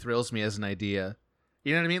just really thrills me as an idea.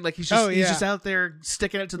 You know what I mean? Like he's just out there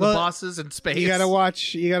sticking it to the bosses in space. You gotta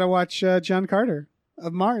watch John Carter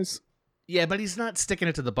of Mars. Yeah, but he's not sticking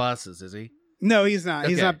it to the bosses, is he? No, he's not.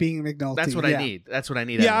 Okay. He's not being McNulty. That's what I need. That's what I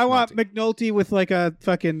need. Yeah, I want McNulty with like a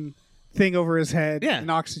fucking thing over his head. Yeah. An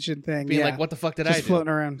oxygen thing. Being like, what the fuck did I do? Just floating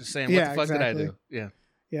around. Just saying, what the fuck did I do? Yeah.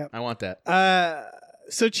 Yeah. I want that.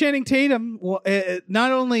 So Channing Tatum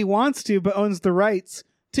not only wants to, but owns the rights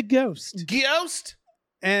to Ghost.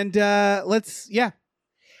 And yes.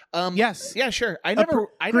 Yeah, sure. I never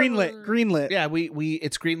greenlit. Yeah, we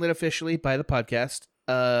it's greenlit officially by the podcast.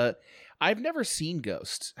 I've never seen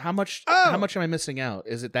Ghost. How much am I missing out?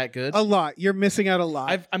 Is it that good? A lot. You're missing out a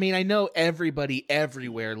lot. I know everybody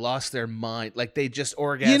everywhere lost their mind. Like they just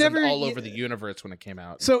orgasmed all over the universe when it came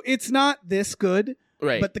out. So it's not this good.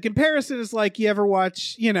 Right. But the comparison is like you ever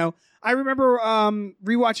watch, I remember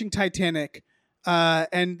rewatching Titanic,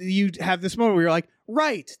 and you have this moment where you're like,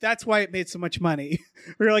 right, that's why it made so much money.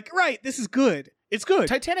 Where you're like, right, this is good. It's good.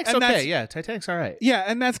 Titanic's and okay. Yeah, Titanic's all right. Yeah,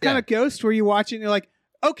 and that's kind of Ghost where you watch it and you're like,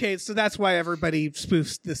 okay, so that's why everybody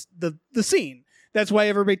spoofs the scene. That's why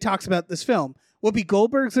everybody talks about this film. Whoopi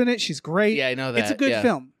Goldberg's in it. She's great. Yeah, I know that. It's a good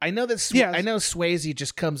film. I know that. I know Swayze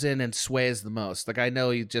just comes in and sways the most. Like I know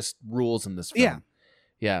he just rules in this film. Yeah.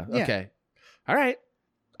 Yeah. Okay. All right.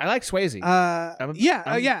 I like Swayze. I'm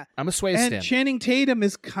a Swayze and stan. Channing Tatum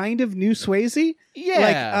is kind of new Swayze.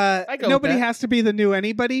 Yeah. Like nobody has to be the new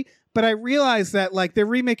anybody. But I realize that like they're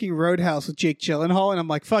remaking Roadhouse with Jake Gyllenhaal, and I'm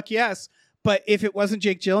like, fuck yes. But if it wasn't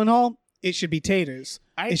Jake Gyllenhaal, it should be Taters.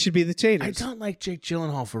 It should be the Taters. I don't like Jake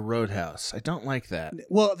Gyllenhaal for Roadhouse. I don't like that.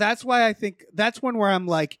 Well, that's why I think that's one where I'm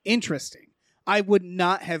like, interesting. I would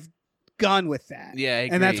not have gone with that. Yeah, I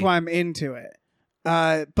agree. And that's why I'm into it.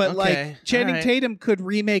 But like Channing Tatum could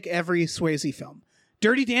remake every Swayze film.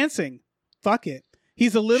 Dirty Dancing, fuck it.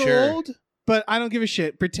 He's a little old, but I don't give a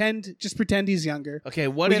shit. Just pretend he's younger. Okay,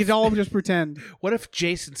 we could all just pretend. What if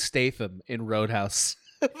Jason Statham in Roadhouse?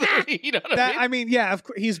 You know what I mean? Yeah, of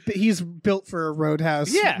course, he's built for a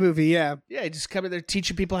Roadhouse movie. Yeah, yeah. Just coming there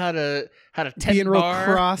teaching people how to tend being real bar.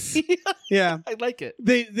 Cross. Yeah, I like it.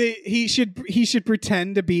 He should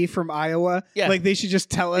pretend to be from Iowa. Yeah. Like they should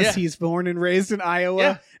just tell us he's born and raised in Iowa.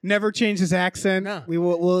 Yeah. Never change his accent. No.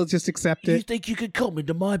 We'll just accept it. You think you could come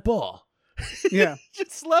into my bar? Yeah,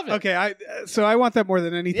 just love it. Okay, so I want that more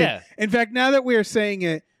than anything. Yeah. In fact, now that we are saying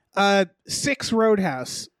it, 6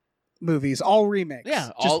 Roadhouse movies, all remakes. Yeah,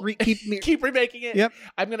 just keep remaking it. Yep.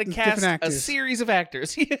 I'm gonna cast a series of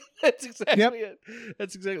actors. That's exactly it.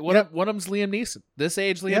 That's exactly one of them's Liam Neeson. This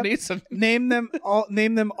age, Liam Neeson.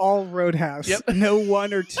 Name them all Roadhouse. Yep. No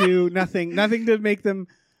 1 or 2. Nothing to make them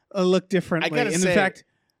look differently. I gotta say, in fact,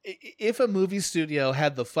 if a movie studio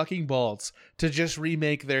had the fucking balls to just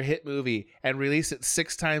remake their hit movie and release it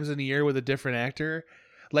 6 times in a year with a different actor,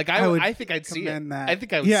 like I think I'd see it. That. I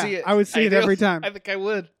think I would see it. I would see it every time. I think I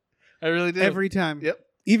would. I really do. Every time. Yep.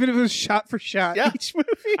 Even if it was shot for shot each movie.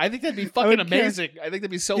 I think that'd be fucking amazing. I think that'd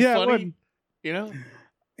be so funny. You know?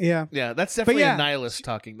 Yeah. Yeah, that's definitely a nihilist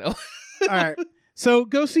talking, though. All right. So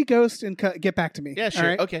go see Ghost and get back to me. Yeah, sure. All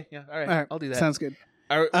right? Okay. Yeah. All right. I'll do that. Sounds good.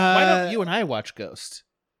 Why don't you and I watch Ghost?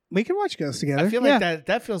 We can watch Ghost together. I feel like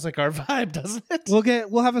that feels like our vibe, doesn't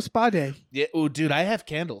it? We'll have a spa day. Yeah. Oh, dude, I have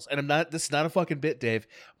candles, and this is not a fucking bit, Dave.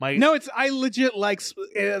 I legit like.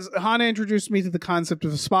 As Hannah introduced me to the concept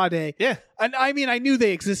of a spa day. Yeah. And I mean, I knew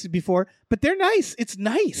they existed before, but they're nice. It's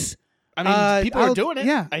nice. I mean, people are doing it.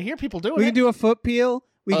 Yeah. I hear people doing it. We can do a foot peel.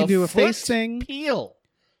 We can do a face thing. Peel.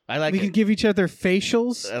 I like it. We can give each other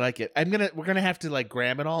facials. I like it. We're gonna have to like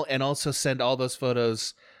gram it all and also send all those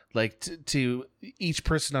photos like to each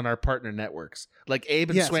person on our partner networks. Like Abe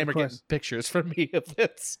and Swam are getting pictures from me of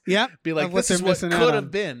this. Yeah. Be like, this is what could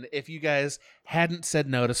have been if you guys hadn't said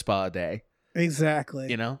no to spa day. Exactly.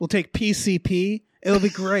 You know? We'll take PCP. It'll be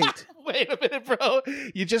great. Wait a minute, bro.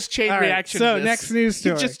 You just chain reaction. So next news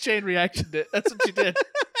story. You just chain reactioned it. That's what you did.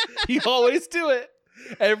 You always do it.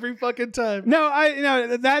 Every fucking time.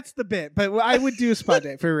 No, that's the bit. But I would do a spa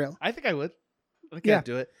day for real. I think I would. I think I'd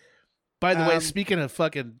do it. By the way, speaking of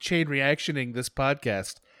fucking chain reactioning this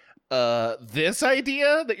podcast, this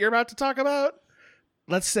idea that you're about to talk about,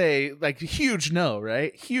 let's say like huge no,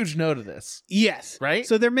 right? Huge no to this. Yes. Right?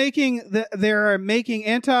 So they're making Antoine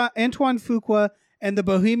Fuqua and the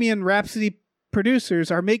Bohemian Rhapsody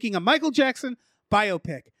producers are making a Michael Jackson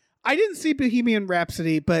biopic. I didn't see Bohemian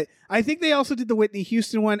Rhapsody, but I think they also did the Whitney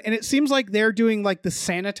Houston one, and it seems like they're doing like the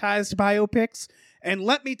sanitized biopics. And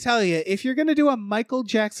let me tell you, if you're going to do a Michael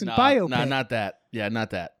Jackson biopic, not that. Yeah,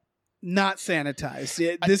 not that. Not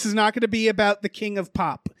sanitized. This is not going to be about the king of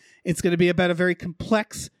pop. It's going to be about a very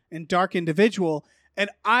complex and dark individual.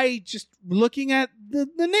 And I just looking at the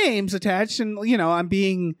names attached, and I'm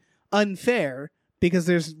being unfair because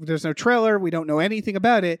there's no trailer. We don't know anything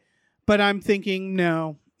about it. But I'm thinking,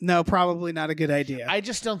 no, probably not a good idea. I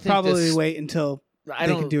just don't think probably wait until they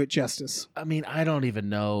can do it justice. I mean, I don't even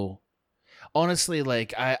know. Honestly,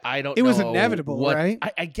 like I don't. It know was inevitable, right?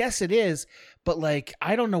 I guess it is, but like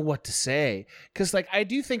I don't know what to say because like I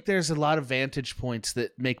do think there's a lot of vantage points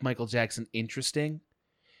that make Michael Jackson interesting.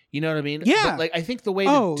 You know what I mean? Yeah. But like I think the way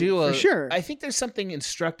to do for sure. I think there's something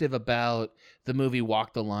instructive about the movie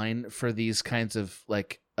Walk the Line for these kinds of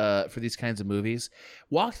movies.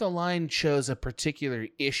 Walk the Line chose a particular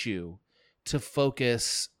issue to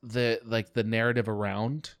focus the narrative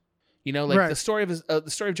around. Right. the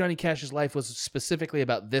story of Johnny Cash's life was specifically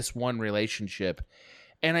about this one relationship.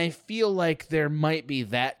 And I feel like there might be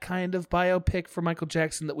that kind of biopic for Michael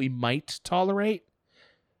Jackson that we might tolerate.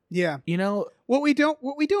 Yeah. What we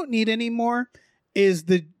don't need anymore is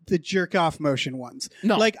the jerk off motion ones.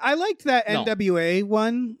 No. Like I liked that NWA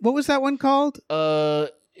one. What was that one called? Was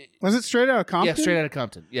it Straight Outta Compton? Yeah, Straight Outta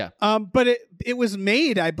Compton. Yeah. But it was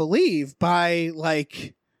made, I believe, by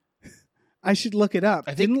like I should look it up.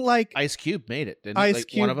 I think Didn't like Ice Cube made it. Didn't Ice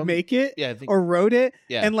Cube one of them make it? Yeah, I think, or wrote it.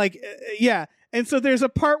 Yeah. And like yeah. And so there's a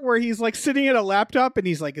part where he's like sitting at a laptop and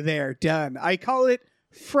he's like, there, done. I call it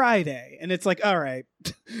Friday. And it's like, all right.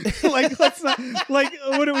 Like, let's not, like,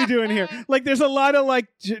 what are we doing here? Like, there's a lot of like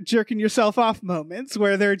jerking yourself off moments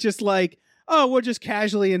where they're just like, oh, we'll just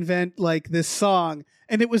casually invent like this song.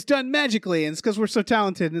 And it was done magically. And it's because we're so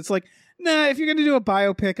talented. And it's like, nah, if you're going to do a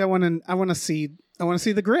biopic, I want to see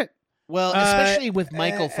the grit. Well, especially with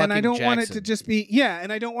Michael fucking and I don't Jackson. want it to just be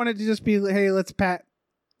and I don't want it to just be hey, let's pat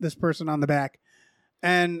this person on the back.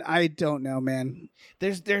 And I don't know, man.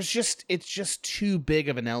 It's just too big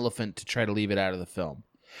of an elephant to try to leave it out of the film.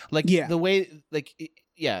 Like the way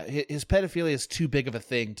his pedophilia is too big of a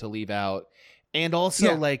thing to leave out. And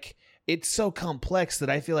also like it's so complex that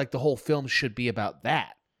I feel like the whole film should be about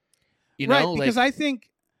that. Right, because I think,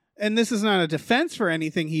 and this is not a defense for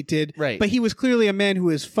anything he did, right, but he was clearly a man who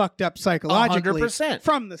is fucked up psychologically 100%.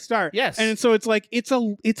 From the start. Yes. And so it's like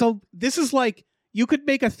this is like you could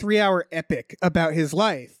make a 3-hour epic about his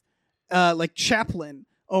life, like Chaplin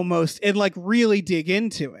almost, and like really dig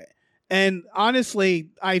into it. And honestly,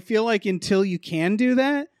 I feel like until you can do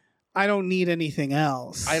that, I don't need anything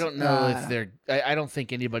else. I don't know if they're. I don't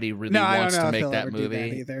think anybody really wants to make that movie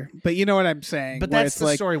that either. But you know what I'm saying. But that's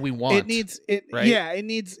the story we want. It needs it. Right? Yeah, it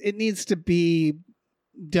needs to be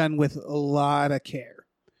done with a lot of care.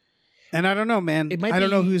 And I don't know, man. I don't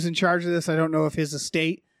know who's in charge of this. I don't know if his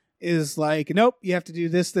estate is like, nope, you have to do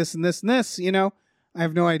this, this, and this, and this. I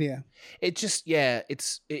have no idea. It just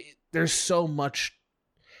there's so much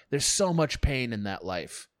pain in that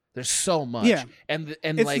life. There's so much. Yeah. And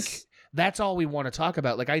that's all we want to talk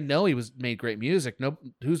about. Like, I know he made great music. No,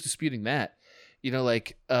 who's disputing that?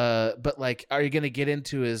 But like, are you going to get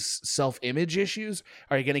into his self-image issues?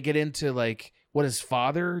 Are you going to get into like what his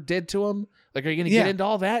father did to him? Like, are you going to get into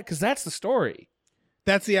all that? Because that's the story.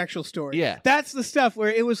 That's the actual story. Yeah. That's the stuff where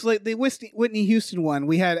it was like the Whitney Houston one.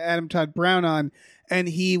 We had Adam Todd Brown on, and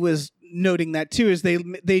he was noting that too, is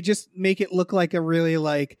they just make it look like a really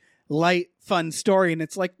like light, fun story. And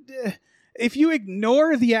it's like, if you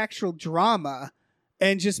ignore the actual drama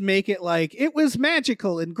and just make it like it was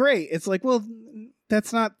magical and great, it's like, well,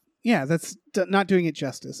 that's not doing it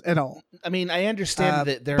justice at all. I mean, I understand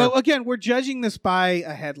that but again, we're judging this by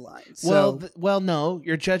a headline. So. Well, no,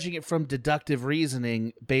 you're judging it from deductive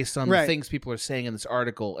reasoning based on the things people are saying in this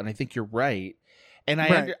article, and I think you're right. And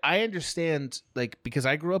I understand, like, because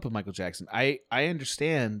I grew up with Michael Jackson, I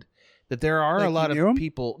understand that there are a lot of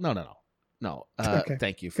people. No. Okay.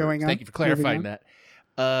 Thank you for clarifying that.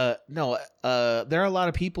 There are a lot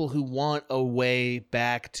of people who want a way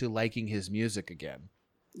back to liking his music again.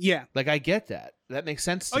 Yeah, like I get that. That makes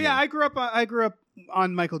sense to me. I grew up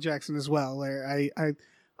on Michael Jackson as well. Where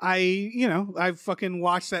I fucking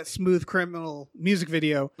watched that Smooth Criminal music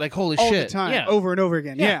video like holy all shit the time, over and over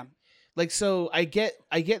again. Yeah. Like, so I get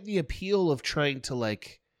the appeal of trying to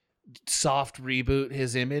like soft reboot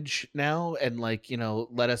his image now and like,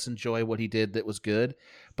 let us enjoy what he did that was good.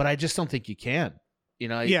 But I just don't think you can. You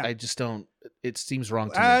know, Yeah. I just don't. It seems wrong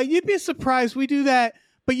to me. You'd be surprised. We do that,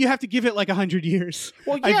 but you have to give it like 100 years.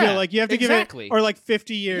 Well, I yeah, feel like you have to exactly. give it, or like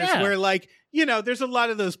 50 years, Yeah. where like, you know, there's a lot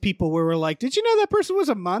of those people where we're like, did you know that person was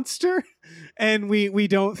a monster? And we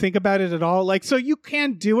don't think about it at all. Like, so you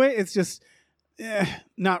can do it. It's just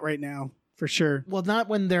not right now, for sure. Well, not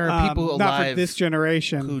when there are people not alive for this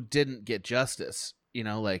generation who didn't get justice. You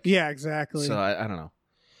know, like Yeah, exactly. So I don't know.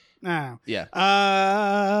 Ah. Yeah,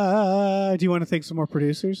 Do you want to thank some more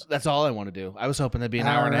producers? that's all I want to do. I was hoping there'd be an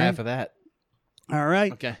hour and a All right. half of that. All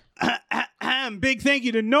right. Okay. Big thank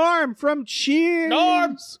you to Norm from Cheers.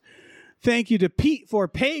 Norm! Thank you to Pete for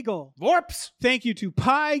Pagel. Warps. Thank you to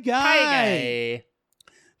Pie Guy. Hey.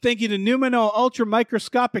 Thank you to Numenal Ultra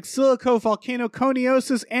Microscopic Silico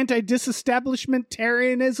Volcanoconiosis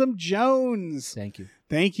Anti-Disestablishmentarianism Jones. Thank you.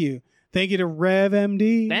 Thank you. Thank you to Rev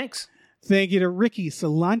MD. Thanks. Thank you to Ricky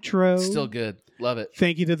Cilantro. Still good. Love it.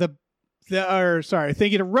 Thank you to thank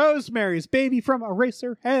you to Rosemary's Baby from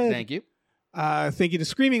Eraserhead. Thank you. Thank you to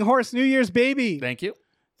Screaming Horse New Year's Baby. Thank you.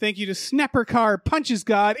 Thank you to Snapper Car Punches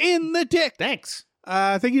God in the Dick. Thanks.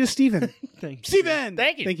 Thank you to Steven. Thank you. Steven!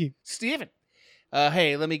 Thank you. Thank you. Steven.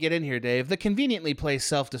 Hey, let me get in here, Dave. The conveniently placed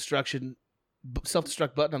self-destruct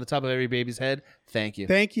button on the top of every baby's head. Thank you.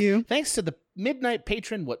 Thank you. Thanks to the Midnight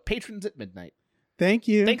Patron, what patrons at midnight. Thank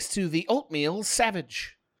you. Thanks to the Oatmeal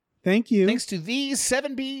Savage. Thank you. Thanks to these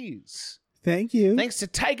 7 Bs. Thank you. Thanks to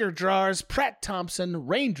Tiger Drawers, Pratt Thompson,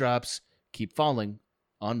 Raindrops keep falling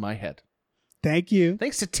on my head. Thank you.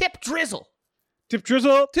 Thanks to Tip Drizzle. Tip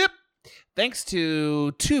Drizzle. Tip. Thanks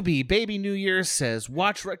to Tubi Baby New Year says,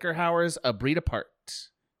 watch Rutger Hauer's A Breed Apart.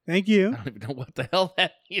 Thank you. I don't even know what the hell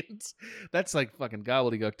that means. That's like fucking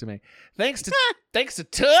gobbledygook to me. Thanks to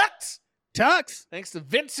Tux. Tux. Thanks to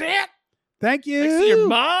Vincent. Thank you. Thanks to your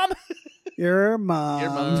mom. Your mom. Your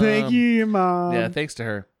mom. Thank you, your mom. Yeah, thanks to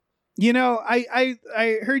her. You know, I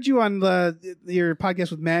heard you on your podcast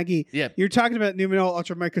with Maggie. Yeah. You're talking about numinal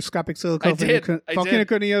ultramicroscopic silico I did.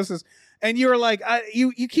 volcanoconiosis. And you were like,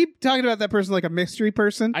 you keep talking about that person like a mystery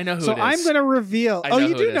person. I know who so it is. I'm going to reveal. I know Oh, you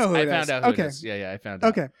who it do is. know who it is. I found out who okay. it is. Yeah, I found out.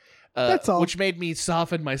 Okay. That's all. Which made me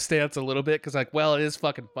soften my stance a little bit because, like, well, it is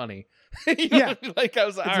fucking funny. You know? Yeah. Like, I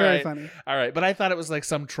was like, It's all very right. funny. All right. But I thought it was like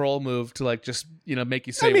some troll move to, like, just, make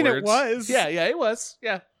you say I mean, words. it was. Yeah, it was.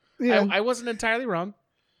 Yeah. Yeah. I wasn't entirely wrong.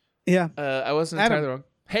 Yeah. I wasn't Adam. entirely wrong.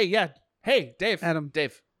 Hey, yeah. Hey, Dave. Adam.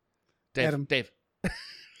 Dave. Adam. Dave.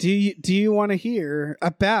 Do you want to hear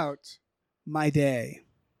about My Day?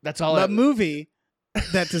 That's all The movie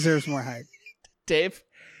that deserves more hype. Dave,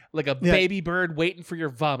 like a baby bird waiting for your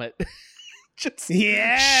vomit. Just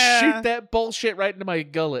Yeah. shoot that bullshit right into my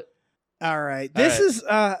gullet. All right. All This is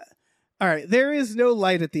all right. There is no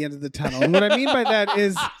light at the end of the tunnel. And what I mean by that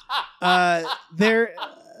is there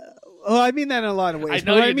well, I mean that in a lot of ways. I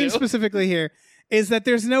know but what I you mean do. specifically here is that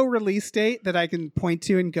there's no release date that I can point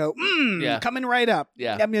to and go, Yeah. coming right up.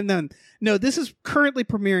 Yeah. I mean, no, this is currently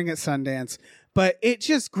premiering at Sundance, but it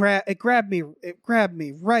just grabbed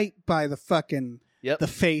me right by the fucking Yep. the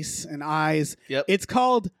face and eyes. Yep. It's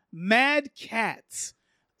called Mad Cats.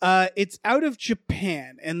 It's out of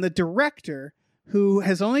Japan, and the director, who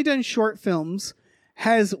has only done short films,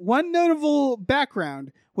 has one notable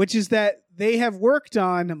background, which is that they have worked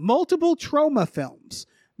on multiple trauma films.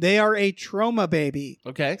 They are a trauma baby,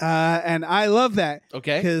 Okay. and I love that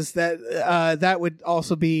Okay. because that would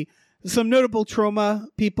also be some notable trauma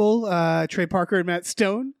people. Trey Parker and Matt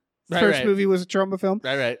Stone. First movie was a trauma film.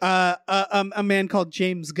 Right. A man called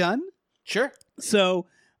James Gunn. Sure. So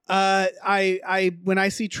I when I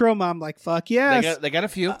see trauma, I'm like, fuck yes. They got a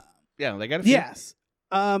few. Yeah, they got a few. Yes.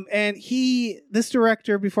 And this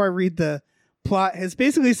director, before I read the plot, has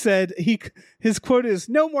basically said his quote is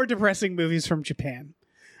no more depressing movies from Japan.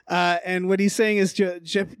 And what he's saying is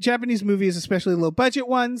Japanese movies, especially low budget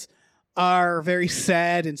ones, are very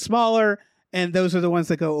sad and smaller, and those are the ones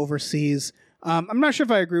that go overseas. I'm not sure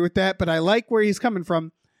if I agree with that, but I like where he's coming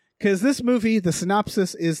from, because this movie, the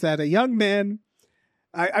synopsis is that a young man,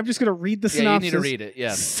 I'm just going to read the synopsis. You need to read it.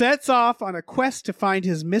 Yeah. Sets off on a quest to find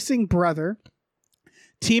his missing brother,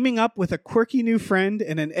 teaming up with a quirky new friend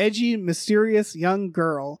and an edgy, mysterious young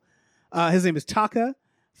girl. His name is Taka.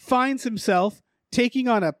 Finds himself taking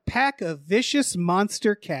on a pack of vicious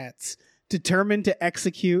monster cats determined to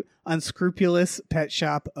execute unscrupulous pet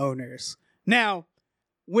shop owners. Now,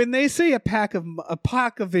 when they say a pack of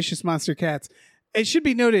vicious monster cats, it should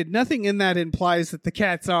be noted nothing in that implies that the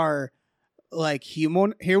cats are like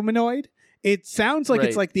humanoid. It sounds like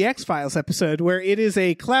it's like the X-Files episode where it is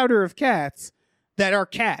a clouder of cats that are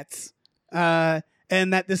cats, and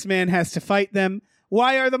that this man has to fight them.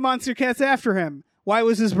 Why are the monster cats after him? Why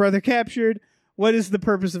was his brother captured? What is the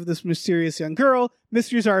purpose of this mysterious young girl?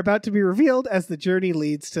 Mysteries are about to be revealed as the journey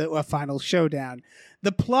leads to a final showdown.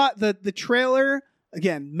 The plot, the trailer,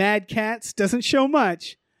 again, Mad Cats, doesn't show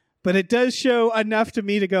much, but it does show enough to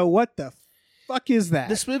me to go, what the fuck is that?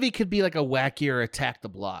 This movie could be like a wackier Attack the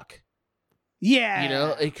Block. Yeah. You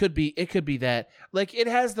know, it could be that. Like, it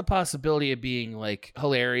has the possibility of being like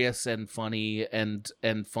hilarious and funny and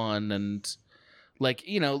fun and like,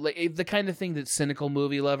 you know, like the kind of thing that cynical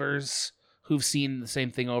movie lovers who've seen the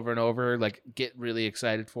same thing over and over like get really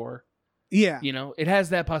excited for. Yeah. You know, it has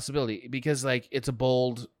that possibility because like it's a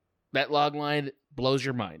bold, that log line blows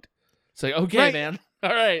your mind. It's like, okay, Right. man.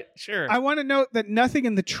 All right, sure. I want to note that nothing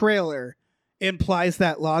in the trailer implies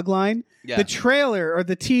that log line. Yeah. The trailer or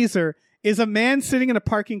the teaser is a man sitting in a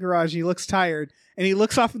parking garage. He looks tired and he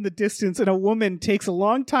looks off in the distance and a woman takes a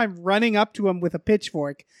long time running up to him with a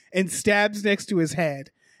pitchfork and stabs next to his head.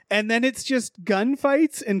 And then it's just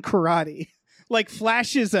gunfights and karate, like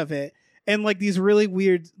flashes of it and like these really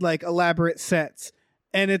weird, like elaborate sets.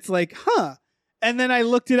 And it's like, huh. And then I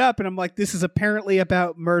looked it up and I'm like, this is apparently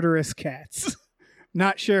about murderous cats.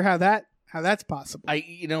 Not sure how that's possible.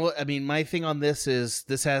 you know what I mean, my thing on this is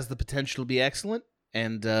this has the potential to be excellent,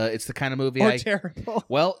 and it's the kind of movie Or terrible.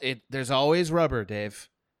 Well, there's always rubber, Dave.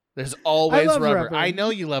 There's always love rubber. rubber. I know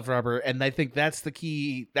you love rubber, and I think that's the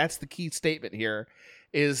key statement here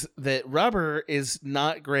is that rubber is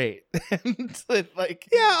not great. And like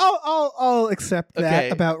Yeah, I'll accept that Okay.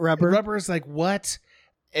 about rubber. Rubber is like what?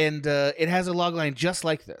 And it has a log line just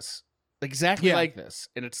like this. Exactly Yeah. like this.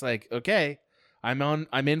 And it's like, okay,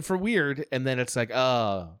 I'm in for weird, and then it's like,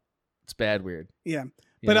 oh, it's bad weird. Yeah.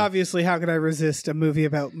 You But know? obviously, how could I resist a movie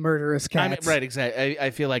about murderous I mean, cats? right, exactly.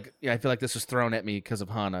 I feel like this was thrown at me because of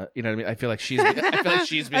Hannah. You know what I mean? I feel like she's behind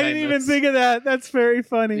I didn't even this. think of that. That's very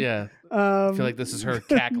funny. Yeah, I I feel like this is her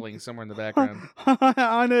cackling somewhere in the background.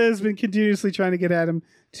 Anna has been continuously trying to get Adam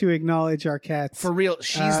to acknowledge our cats. For real,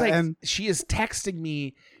 she's and- she is texting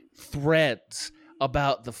me threads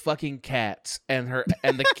about the fucking cats and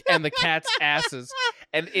the cats' asses,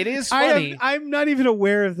 and it is funny, I'm not even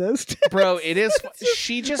aware of this. bro. It is.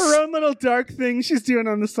 She just her own little dark thing she's doing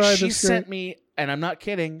on the side of she the screen. sent me, and I'm not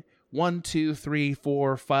kidding. 1, 2, 3,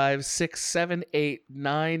 4, 5, 6, 7, 8,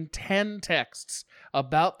 9, 10 texts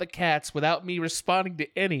about the cats without me responding to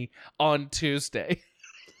any on Tuesday.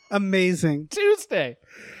 Amazing. Tuesday.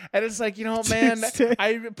 And it's like, you know what, man, Tuesday.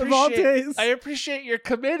 I Of all days. appreciate you're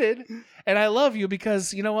committed, and I love you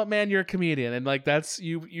because you know what, man, you're a comedian, and like that's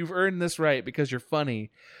you've earned this right because you're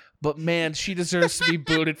funny. But man, she deserves to be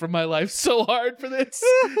booted from my life so hard for this.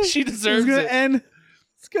 She deserves it.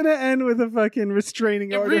 It's gonna end with a fucking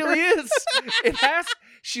restraining It order. really is. It has.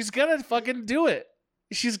 She's gonna fucking do it.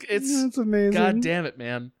 It's That's amazing. God damn it,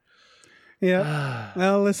 man. Yeah.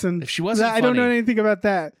 Well, listen. If she wasn't I don't know funny- anything about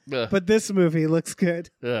that, Ugh. but this movie looks good.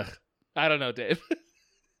 Ugh. I don't know, Dave.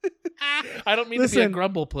 I don't mean to be Listen. a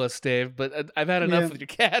grumble puss, Dave, but I've had enough Yeah. with your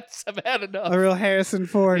cats. I've had enough. A real Harrison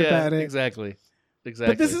Ford about it. Exactly.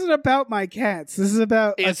 But this isn't about my cats. This is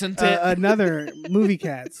about Isn't it? another movie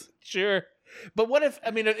cats. Sure. But what if,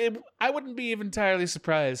 I mean, I wouldn't be even entirely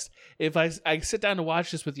surprised if I sit down to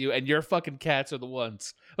watch this with you and your fucking cats are the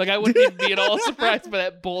ones. Like, I wouldn't even be at all surprised by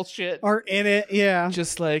that bullshit. Are in it, yeah.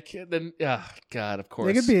 Just like, then, God, of course.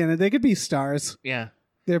 They could be in it. They could be stars. Yeah.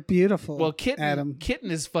 They're beautiful. Well, Kitten Adam.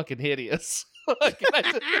 is fucking hideous.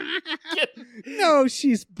 Kitten. No,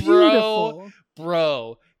 she's beautiful.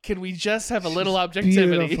 Bro, can we just have a little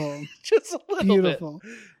objectivity? Beautiful. Just a little Beautiful.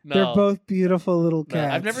 bit. No. They're both beautiful little No,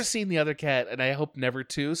 cats. I've never seen the other cat, and I hope never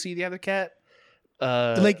to see the other cat.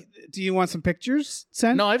 Like, do you want some pictures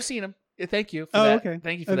sent? No, I've seen him. Yeah, thank you for Oh, that. okay.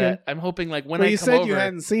 Thank you for Okay. that. I'm hoping like when Well, I you come said over, you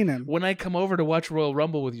hadn't seen him. when I come over to watch Royal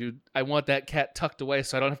Rumble with you, I want that cat tucked away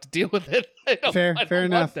so I don't have to deal with it. I don't Fair want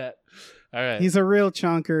enough. That. All right. He's a real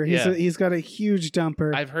chunker. Yeah. He's got a huge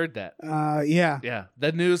dumper. I've heard that. Yeah. Yeah,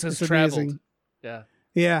 the news has It's traveled. amazing. Yeah,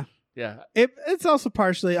 Yeah. yeah. It's also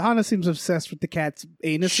partially Hannah seems obsessed with the cat's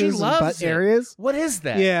anuses She and loves butt it. areas. What is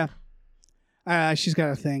that? Yeah. She's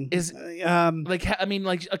got a thing. Is- Like, I mean,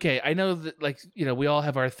 like, okay, I know that, like, you know, we all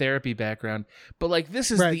have our therapy background, but like, this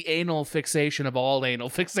is Right. the anal fixation of all anal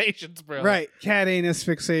fixations, bro. right, cat anus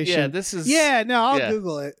fixation. Yeah, this is. Yeah, no, I'll yeah.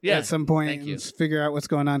 Google it Yeah, at some point thank you. and figure out what's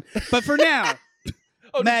going on. But for now,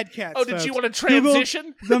 Oh, Mad Cats. Oh, did you folks. want to Google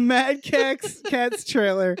transition? the Mad Cats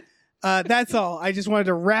trailer? That's all. I just wanted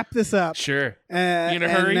to wrap this up. Sure. You in a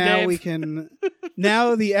hurry, now Dave? we can.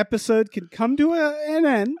 Now the episode can come to an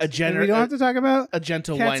end. A and we don't have to talk about. A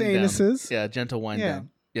gentle Cats' wind anuses. down. Yeah, a gentle wind Yeah. down.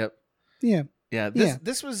 Yep. Yeah, Yeah. Yeah.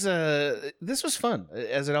 This was fun,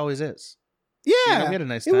 as it always is. yeah. You know, we had a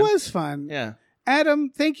nice It time. was fun. Yeah. Adam,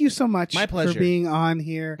 thank you so much My pleasure. for being on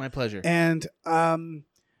here. My pleasure. And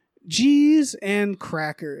G's and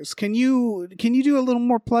crackers. Can you do a little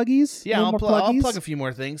more pluggies? Yeah, I'll more plug a few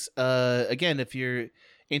more things. Again, if you're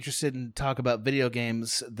interested in talk about video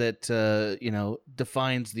games that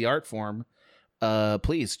defines the art form,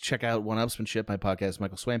 please check out One Upsmanship, my podcast,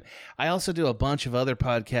 Michael Swaim. I also do a bunch of other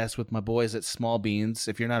podcasts with my boys at Small Beans.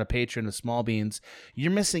 If you're not a patron of Small Beans,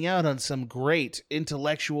 you're missing out on some great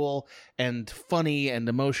intellectual and funny and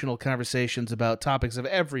emotional conversations about topics of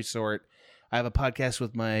every sort. I have a podcast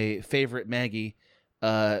with my favorite Maggie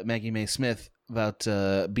Mae Smith, about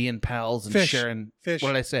being pals and sharing. Fish. What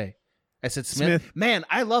did I say? I said Smith. Man,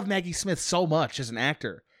 I love Maggie Smith so much as an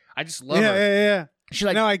actor. I just love her. Yeah. She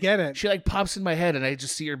like, no, I get it. She like pops in my head, and I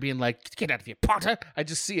just see her being like, "Get out of here, Potter!" I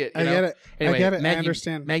just see it. I get it. Anyway, I get it. Maggie, I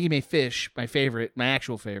understand. Maggie Mae Fish, my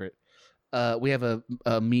actual favorite. We have a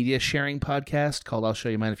media sharing podcast called "I'll Show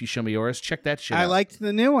You Mine If You Show Me Yours." Check that shit out. I liked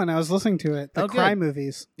the new one. I was listening to it. The crime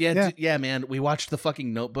movies. Yeah, man. We watched the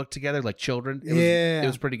fucking Notebook together like children. It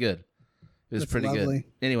was pretty good. It was pretty good.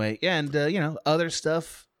 Anyway, yeah, and other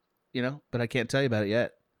stuff, but I can't tell you about it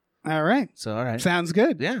yet. All right. So, all right. Sounds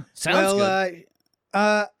good. Yeah, sounds good.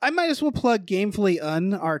 I might as well plug Gamefully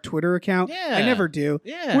our Twitter account. Yeah. I never do.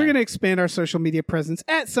 Yeah. We're going to expand our social media presence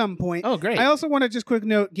at some point. Oh, great. I also want to just quick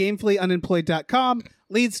note, GamefullyUnemployed.com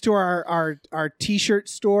leads to our t-shirt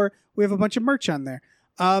store. We have a bunch of merch on there.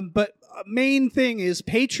 But main thing is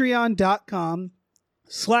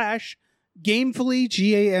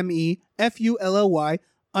patreon.com/Gamefully, GAMEFULLY,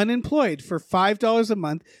 unemployed. For $5 a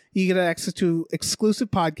month, you get access to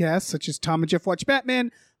exclusive podcasts such as Tom and Jeff Watch Batman,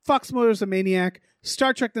 Fox Mulder's a Maniac,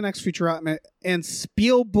 Star Trek The Next Futurama, and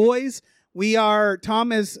Spiel Boys.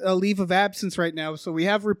 Tom has a leave of absence right now, so we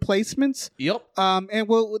have replacements. Yep. And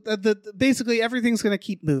basically everything's going to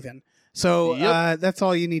keep moving. So that's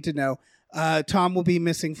all you need to know. Tom will be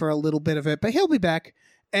missing for a little bit of it, but he'll be back.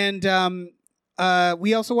 And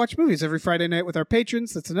we also watch movies every Friday night with our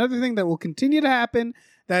patrons. That's another thing that will continue to happen.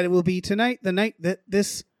 That it will be tonight, the night that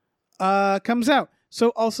this comes out. So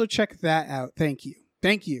also check that out. Thank you.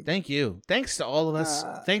 Thank you. Thanks to all of us.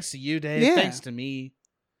 Thanks to you, Dave. Yeah. Thanks to me.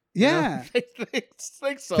 Yeah.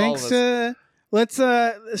 Thanks to all of us. Let's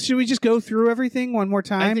should we just go through everything one more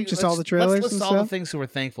time? Just all the trailers let's and list stuff. all the things that we're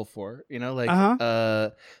thankful for.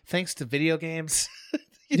 Thanks to video games.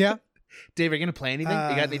 Yeah. Dave, are you gonna play anything?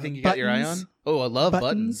 You got anything you got your eye on? Oh, I love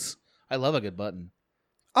buttons. I love a good button.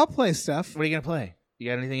 I'll play stuff. What are you gonna play? You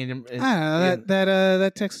got anything in your I don't know,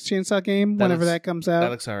 that Texas Chainsaw game, whenever that comes out. That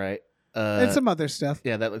looks all right. And some other stuff.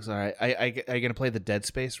 Yeah, that looks all right. Are you gonna play the Dead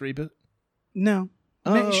Space reboot? No.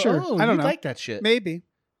 Sure. I don't know. Like that shit. Maybe.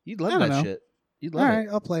 You'd love that shit. You'd love it. All right,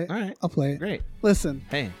 I'll play it. All right. I'll play it. Great. Listen.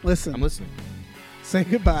 Hey. Listen. I'm listening. Say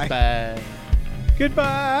goodbye. Bye.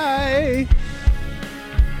 Goodbye.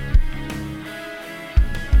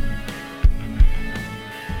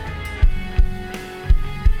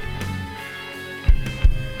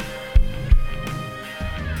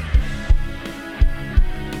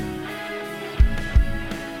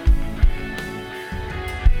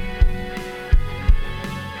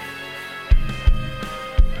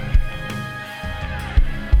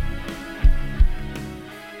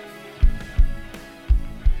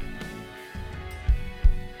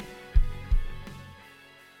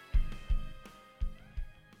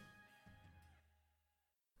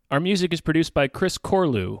 Our music is produced by Chris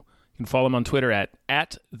Corlew. You can follow him on Twitter at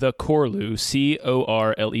 @thecorlew,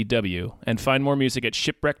 CORLEW, and find more music at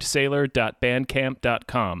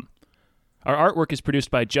shipwreckedsailor.bandcamp.com. Our artwork is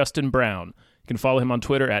produced by Justin Brown. You can follow him on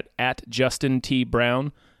Twitter at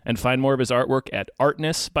 @JustinTBrown, and find more of his artwork at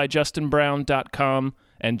artnessbyjustinbrown.com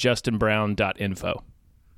and justinbrown.info.